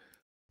number.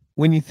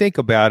 When you think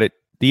about it,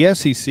 the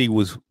SEC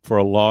was, for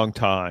a long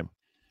time,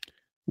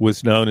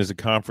 was known as a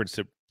conference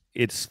that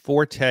its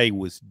forte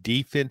was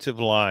defensive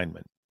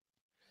linemen.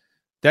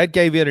 That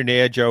gave it an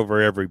edge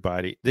over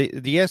everybody.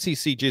 The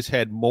SEC just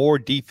had more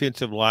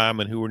defensive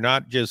linemen who were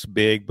not just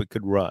big but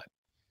could run.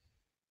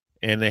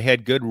 And they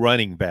had good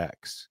running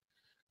backs.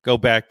 Go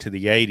back to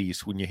the 80s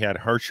when you had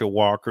Herschel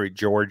Walker at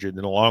Georgia, and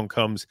then along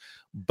comes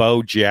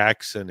Bo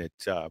Jackson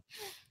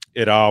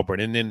at Auburn.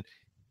 And then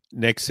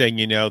next thing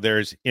you know,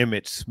 there's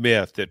Emmitt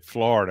Smith at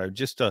Florida.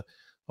 Just a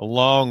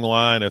long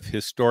line of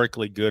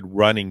historically good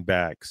running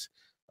backs,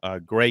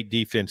 great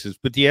defenses.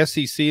 But the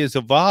SEC has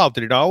evolved,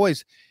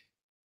 and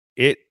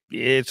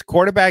it's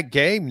quarterback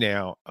game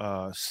now.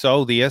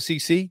 So the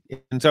SEC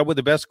ends up with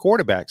the best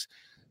quarterbacks.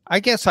 I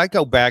guess I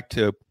go back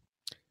to,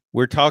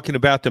 we're talking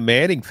about the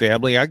Manning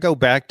family. I go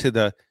back to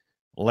the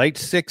late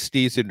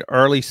 60s and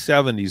early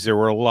 70s. There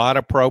were a lot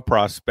of pro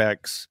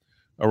prospects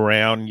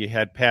around. You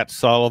had Pat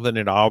Sullivan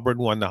at Auburn,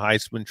 won the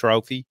Heisman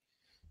Trophy.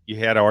 You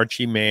had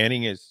Archie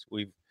Manning,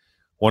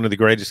 one of the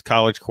greatest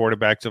college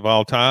quarterbacks of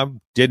all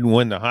time. Didn't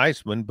win the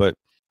Heisman, but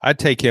I'd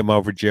take him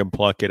over Jim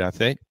Plunkett, I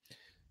think.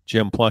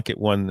 Jim Plunkett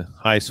won the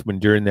Heisman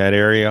during that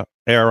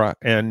era.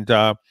 And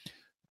I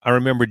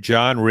remember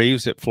John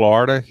Reeves at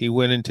Florida. He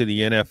went into the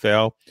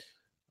NFL.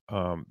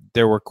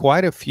 There were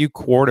quite a few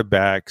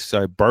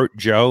quarterbacks. Burt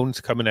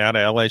Jones coming out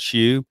of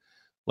LSU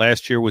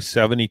last year was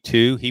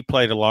 72. He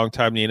played a long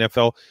time in the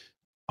NFL,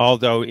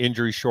 although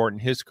injury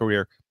shortened his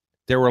career.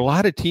 There were a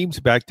lot of teams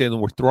back then that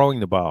were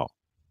throwing the ball.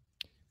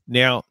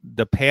 Now,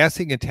 the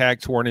passing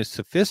attacks weren't as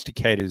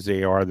sophisticated as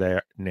they are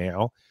there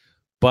now,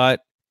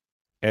 but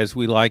as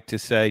we like to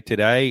say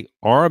today,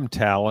 arm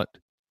talent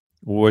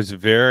was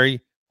very,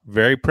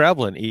 very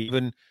prevalent.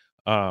 Even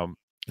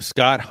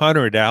Scott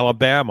Hunter at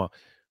Alabama.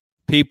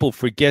 People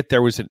forget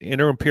there was an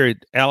interim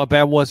period.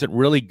 Alabama wasn't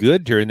really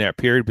good during that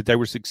period, but they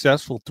were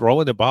successful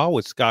throwing the ball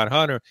with Scott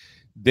Hunter.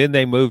 Then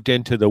they moved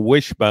into the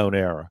wishbone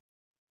era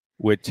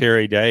with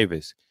Terry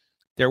Davis.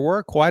 There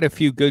were quite a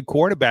few good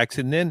quarterbacks,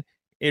 and then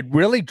it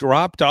really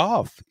dropped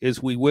off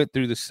as we went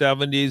through the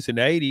 70s and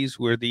 80s,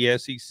 where the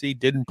SEC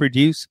didn't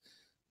produce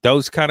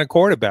those kind of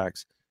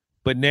quarterbacks.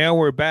 But now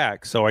we're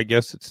back, so I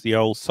guess it's the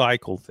old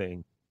cycle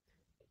thing.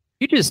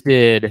 You just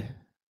did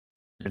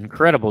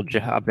incredible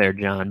job there,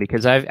 John,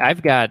 because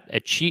I've got a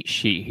cheat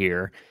sheet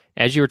here.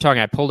 As you were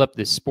talking, I pulled up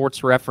the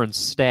Sports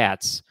Reference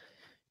stats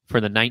for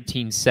the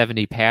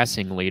 1970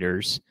 passing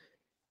leaders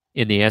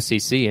in the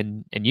SEC,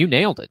 and you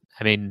nailed it.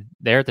 I mean,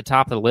 there at the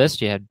top of the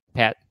list, you had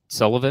Pat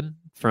Sullivan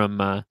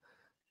from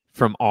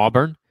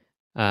Auburn.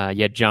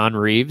 You had John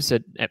Reeves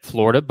at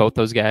Florida. Both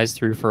those guys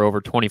threw for over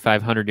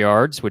 2,500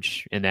 yards,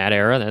 which in that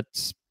era,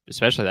 that's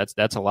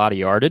a lot of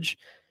yardage.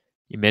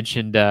 You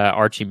mentioned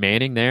Archie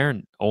Manning there,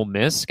 and Ole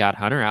Miss, Scott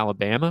Hunter,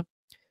 Alabama,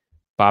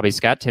 Bobby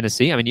Scott,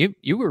 Tennessee. I mean,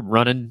 you were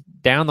running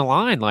down the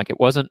line like it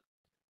wasn't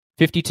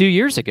 52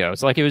 years ago.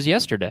 It's like it was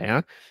yesterday,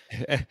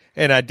 huh?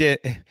 And I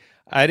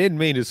didn't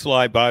mean to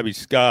slight Bobby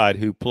Scott,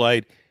 who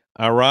played.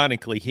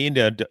 Ironically, he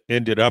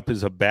ended up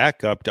as a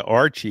backup to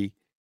Archie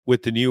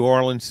with the New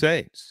Orleans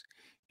Saints,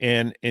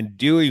 and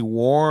Dewey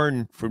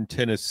Warren from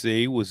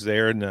Tennessee was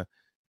there in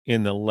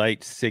the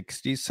late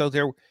 60s.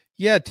 So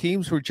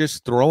teams were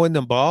just throwing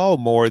the ball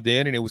more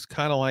then, and it was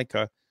kind of like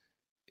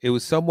it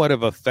was somewhat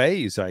of a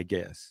phase, I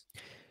guess.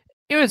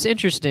 It's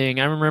interesting.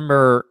 I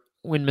remember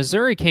when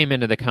Missouri came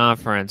into the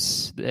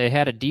conference, they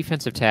had a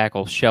defensive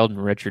tackle, Sheldon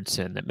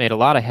Richardson, that made a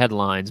lot of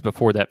headlines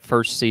before that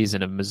first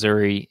season of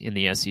Missouri in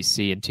the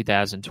SEC in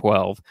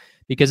 2012,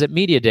 because at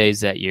Media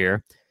Days that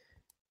year,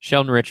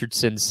 Sheldon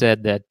Richardson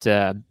said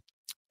that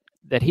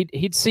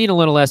he'd seen a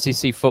little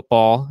SEC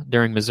football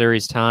during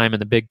Missouri's time in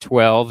the Big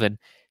 12, and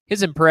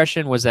his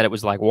impression was that it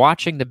was like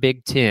watching the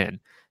Big 10.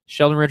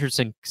 Sheldon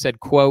Richardson said,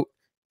 quote,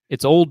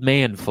 "It's old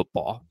man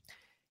football."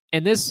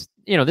 And this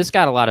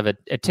got a lot of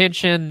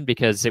attention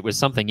because it was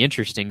something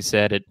interesting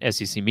said at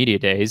SEC Media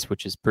Days,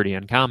 which is pretty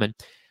uncommon.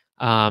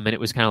 And it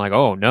was kind of like,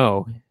 oh,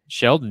 no,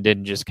 Sheldon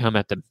didn't just come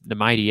at the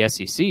mighty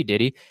SEC, did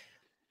he?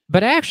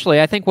 But actually,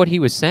 I think what he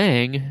was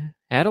saying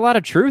had a lot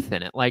of truth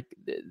in it. Like,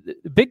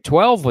 the Big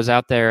 12 was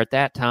out there at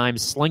that time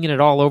slinging it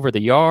all over the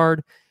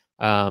yard.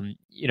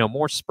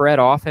 More spread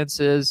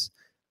offenses,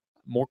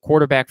 more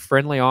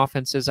quarterback-friendly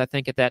offenses, I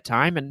think, at that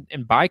time.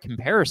 And by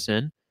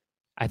comparison,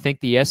 I think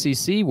the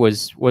SEC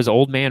was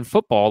old man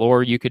football,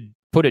 or you could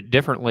put it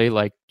differently,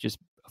 like just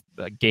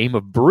a game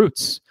of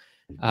brutes.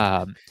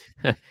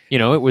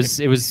 It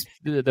was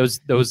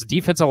those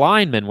defensive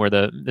linemen were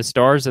the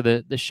stars of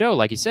the show,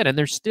 like you said, and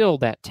there's still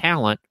that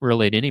talent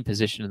really at any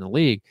position in the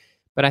league.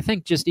 But I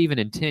think just even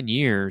in 10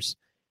 years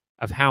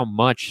of how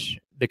much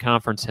the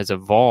conference has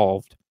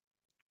evolved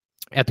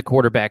at the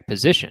quarterback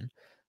position.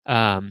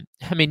 You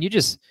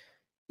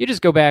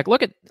just go back,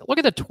 look at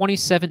the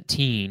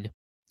 2017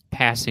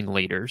 passing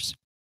leaders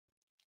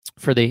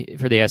for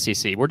the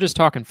SEC. We're just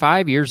talking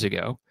 5 years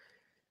ago.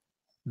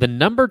 The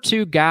number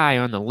 2 guy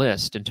on the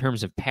list in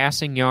terms of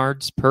passing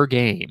yards per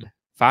game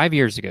 5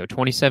 years ago,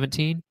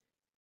 2017,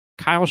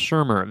 Kyle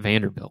Shermer at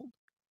Vanderbilt.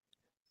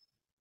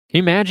 Can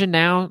you imagine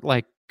now,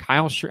 like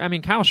Kyle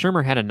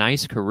Shermer had a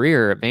nice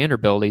career at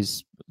Vanderbilt.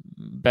 He's a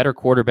better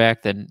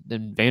quarterback than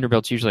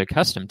Vanderbilt's usually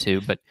accustomed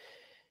to. But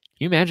can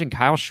you imagine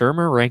Kyle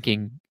Shermer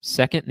ranking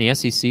second in the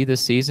SEC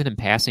this season in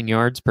passing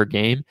yards per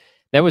game?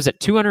 That was at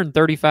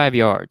 235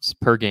 yards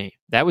per game.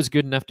 That was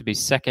good enough to be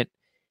second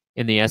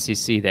in the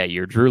SEC that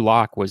year. Drew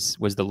Lock was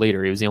the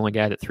leader. He was the only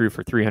guy that threw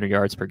for 300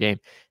 yards per game.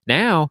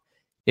 Now,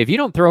 if you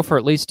don't throw for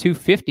at least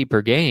 250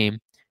 per game,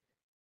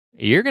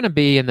 you're going to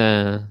be in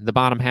the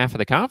bottom half of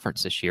the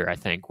conference this year, I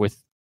think.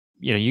 With,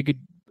 you could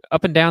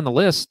up and down the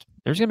list,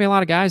 there's going to be a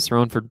lot of guys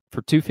throwing for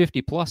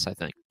 250 plus, I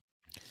think.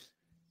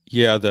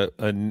 Yeah,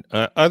 the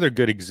other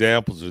good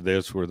examples of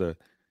this were the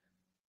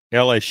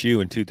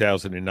LSU in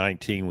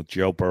 2019 with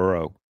Joe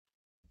Burrow,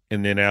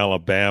 and then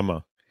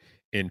Alabama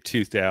in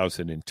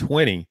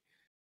 2020.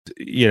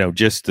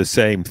 Just the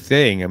same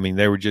thing. I mean,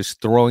 they were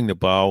just throwing the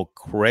ball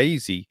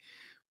crazy,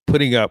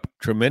 putting up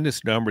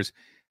tremendous numbers.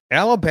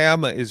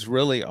 Alabama has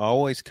really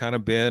always kind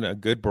of been a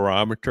good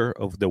barometer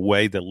of the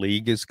way the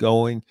league is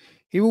going.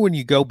 Even when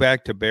you go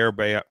back to Bear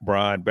Bryant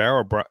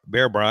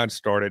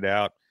started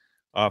out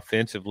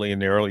offensively in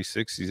the early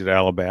 60s at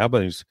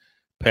Alabama.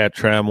 Pat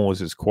Trammell was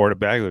his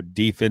quarterback, a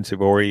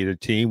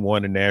defensive-oriented team,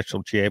 won a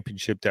national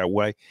championship that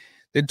way.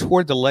 Then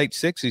toward the late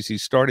 60s, he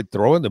started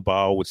throwing the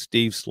ball with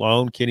Steve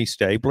Sloan, Kenny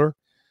Stabler.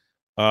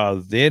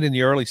 Then in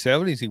the early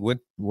 70s, he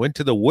went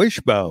to the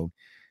wishbone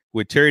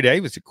with Terry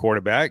Davis at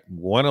quarterback,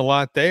 won a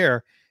lot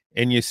there.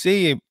 And you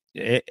see him,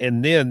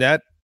 and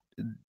then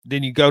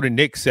you go to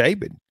Nick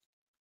Saban.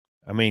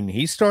 I mean,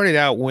 he started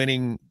out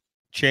winning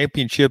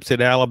championships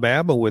at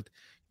Alabama with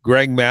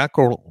Greg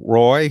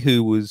McElroy,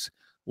 who was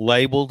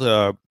labeled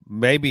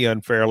maybe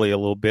unfairly a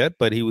little bit,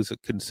 but he was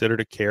considered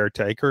a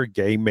caretaker, a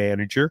game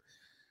manager.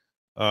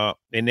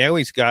 And now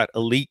he's got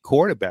elite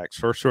quarterbacks,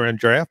 first-round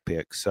draft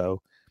picks.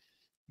 So,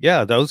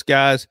 yeah, those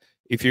guys,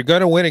 if you're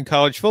going to win in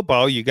college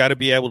football, you got to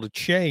be able to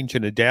change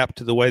and adapt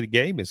to the way the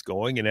game is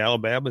going, and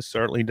Alabama's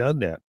certainly done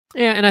that.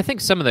 Yeah, and I think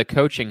some of the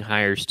coaching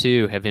hires,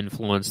 too, have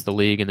influenced the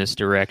league in this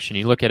direction.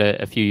 You look at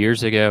a few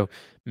years ago,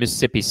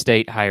 Mississippi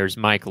State hires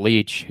Mike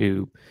Leach,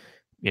 who,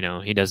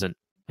 he doesn't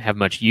have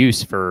much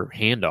use for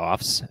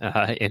handoffs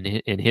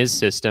in his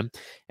system.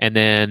 And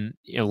then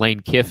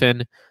Lane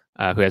Kiffin,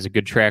 who has a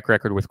good track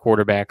record with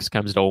quarterbacks,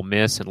 comes to Ole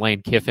Miss, and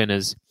Lane Kiffin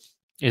is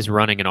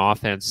running an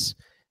offense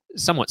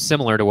somewhat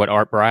similar to what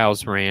Art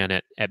Briles ran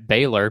at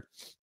Baylor.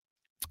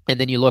 And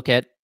then you look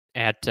at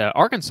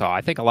Arkansas.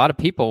 I think a lot of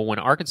people, when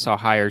Arkansas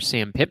hires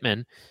Sam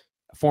Pittman,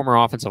 a former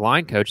offensive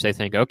line coach, they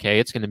think, okay,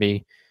 it's going to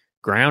be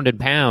ground and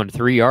pound,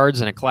 3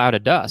 yards and a cloud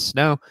of dust.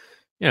 No,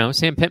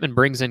 Sam Pittman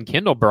brings in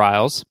Kendall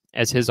Briles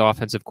as his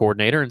offensive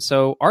coordinator, and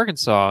so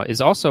Arkansas is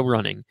also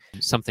running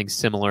something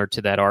similar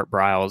to that Art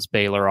Briles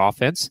Baylor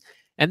offense.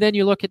 And then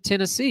you look at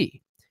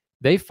Tennessee.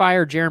 They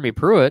fire Jeremy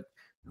Pruitt,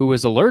 who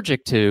was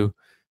allergic to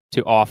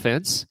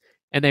offense,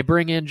 and they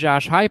bring in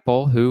Josh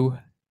Heupel, who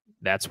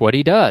that's what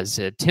he does.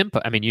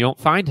 Tempo. I mean, you don't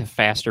find a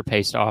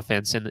faster-paced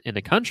offense in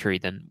the country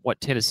than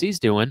what Tennessee's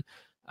doing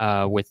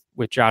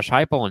with Josh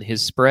Heupel and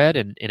his spread.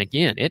 And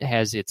again, it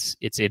has its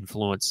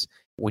influence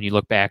when you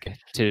look back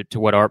to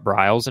what Art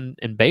Briles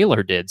and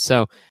Baylor did.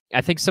 So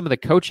I think some of the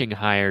coaching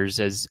hires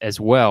as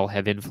well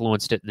have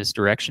influenced it in this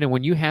direction. And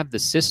when you have the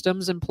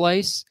systems in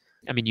place,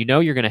 I mean,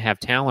 you're going to have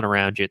talent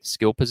around you at the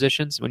skill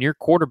positions. When you're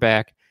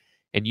quarterback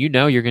and you're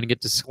going to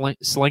get to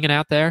sling it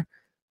out there,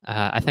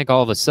 I think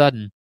all of a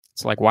sudden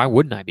it's like, why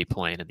wouldn't I be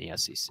playing in the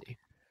SEC?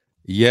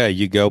 Yeah,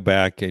 you go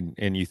back and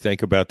you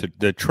think about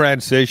the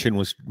transition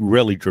was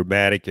really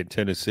dramatic in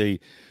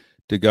Tennessee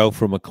to go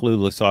from a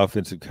clueless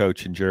offensive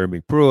coach in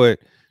Jeremy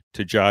Pruitt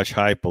to Josh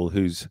Heupel,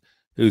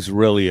 who's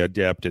really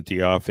adept at the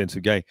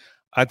offensive game.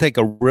 I think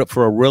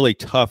for a really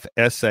tough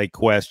essay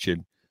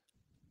question,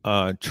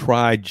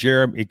 try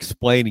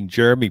explaining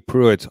Jeremy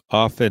Pruitt's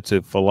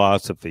offensive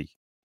philosophy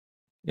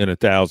in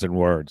 1,000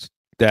 words.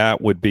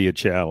 That would be a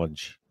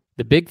challenge.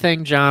 The big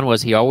thing, John,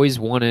 was he always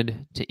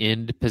wanted to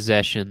end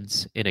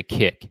possessions in a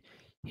kick.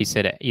 He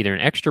said either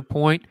an extra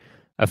point,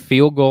 a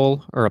field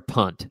goal, or a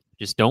punt.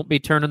 Just don't be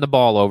turning the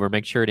ball over.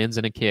 Make sure it ends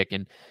in a kick.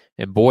 And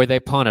boy, they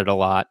punted a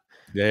lot.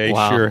 They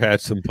sure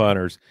had some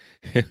punters.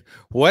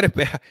 What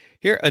about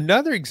here?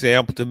 Another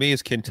example to me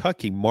is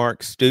Kentucky.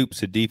 Mark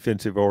Stoops, a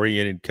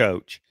defensive-oriented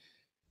coach,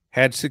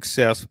 had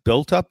success,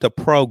 built up the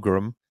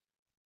program,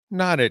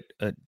 not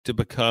to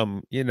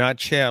become, not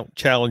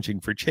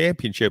challenging for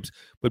championships,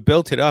 but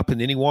built it up.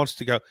 And then he wants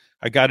to go,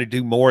 I got to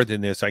do more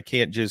than this. I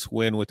can't just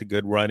win with a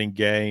good running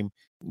game,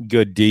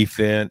 good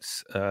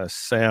defense,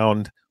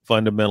 sound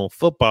fundamental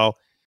football.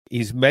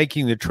 He's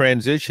making the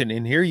transition.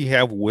 And here you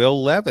have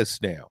Will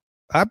Levis now.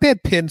 I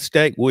bet Penn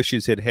State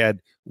wishes it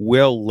had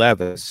Will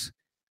Levis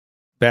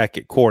back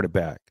at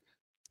quarterback.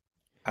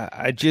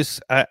 I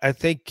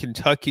think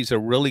Kentucky's a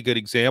really good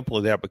example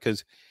of that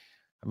because,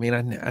 I mean,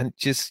 I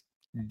just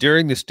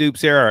during the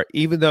Stoops era,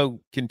 even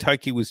though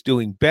Kentucky was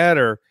doing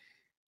better,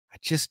 I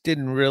just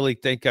didn't really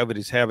think of it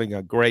as having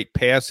a great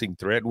passing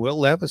threat. Will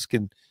Levis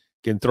can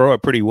throw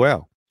it pretty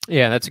well.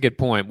 Yeah, that's a good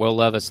point. Will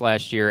Levis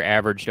last year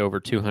averaged over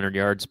 200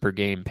 yards per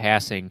game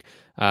passing,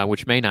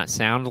 which may not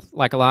sound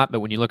like a lot, but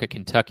when you look at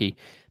Kentucky,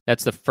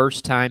 that's the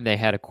first time they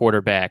had a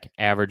quarterback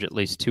average at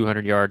least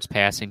 200 yards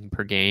passing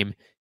per game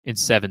in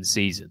 7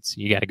 seasons.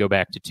 You got to go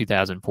back to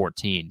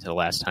 2014 to the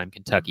last time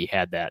Kentucky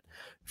had that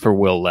for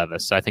Will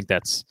Levis. So I think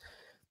that's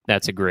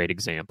a great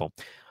example.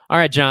 All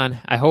right, John,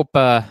 I hope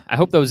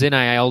those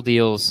NIL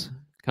deals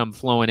come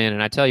flowing in.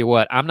 And I tell you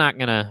what, I'm not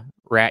going to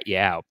rat you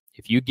out.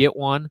 If you get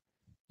one,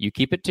 you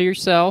keep it to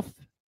yourself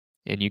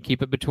and you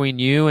keep it between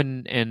you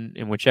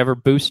and whichever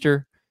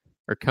booster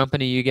or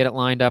company you get it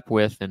lined up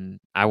with, and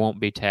I won't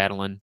be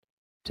tattling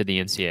to the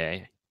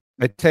NCAA.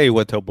 I tell you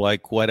what, though,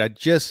 Blake,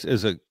 just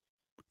as a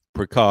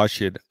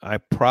precaution, I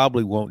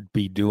probably won't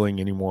be doing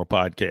any more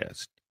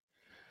podcasts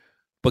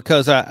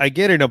because I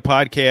get in a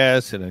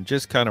podcast and I'm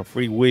just kind of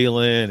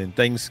freewheeling and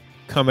things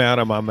come out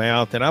of my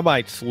mouth and I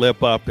might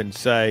slip up and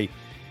say,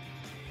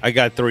 I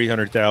got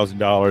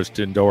 $300,000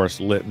 to endorse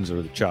Litton's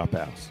or the Chop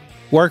House.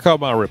 Work on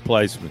my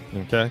replacement,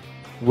 okay?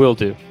 Will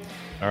do.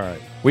 All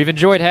right. We've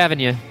enjoyed having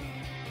you,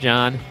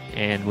 John,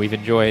 and we've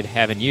enjoyed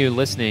having you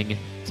listening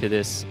to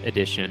this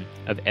edition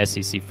of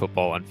SEC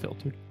Football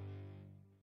Unfiltered.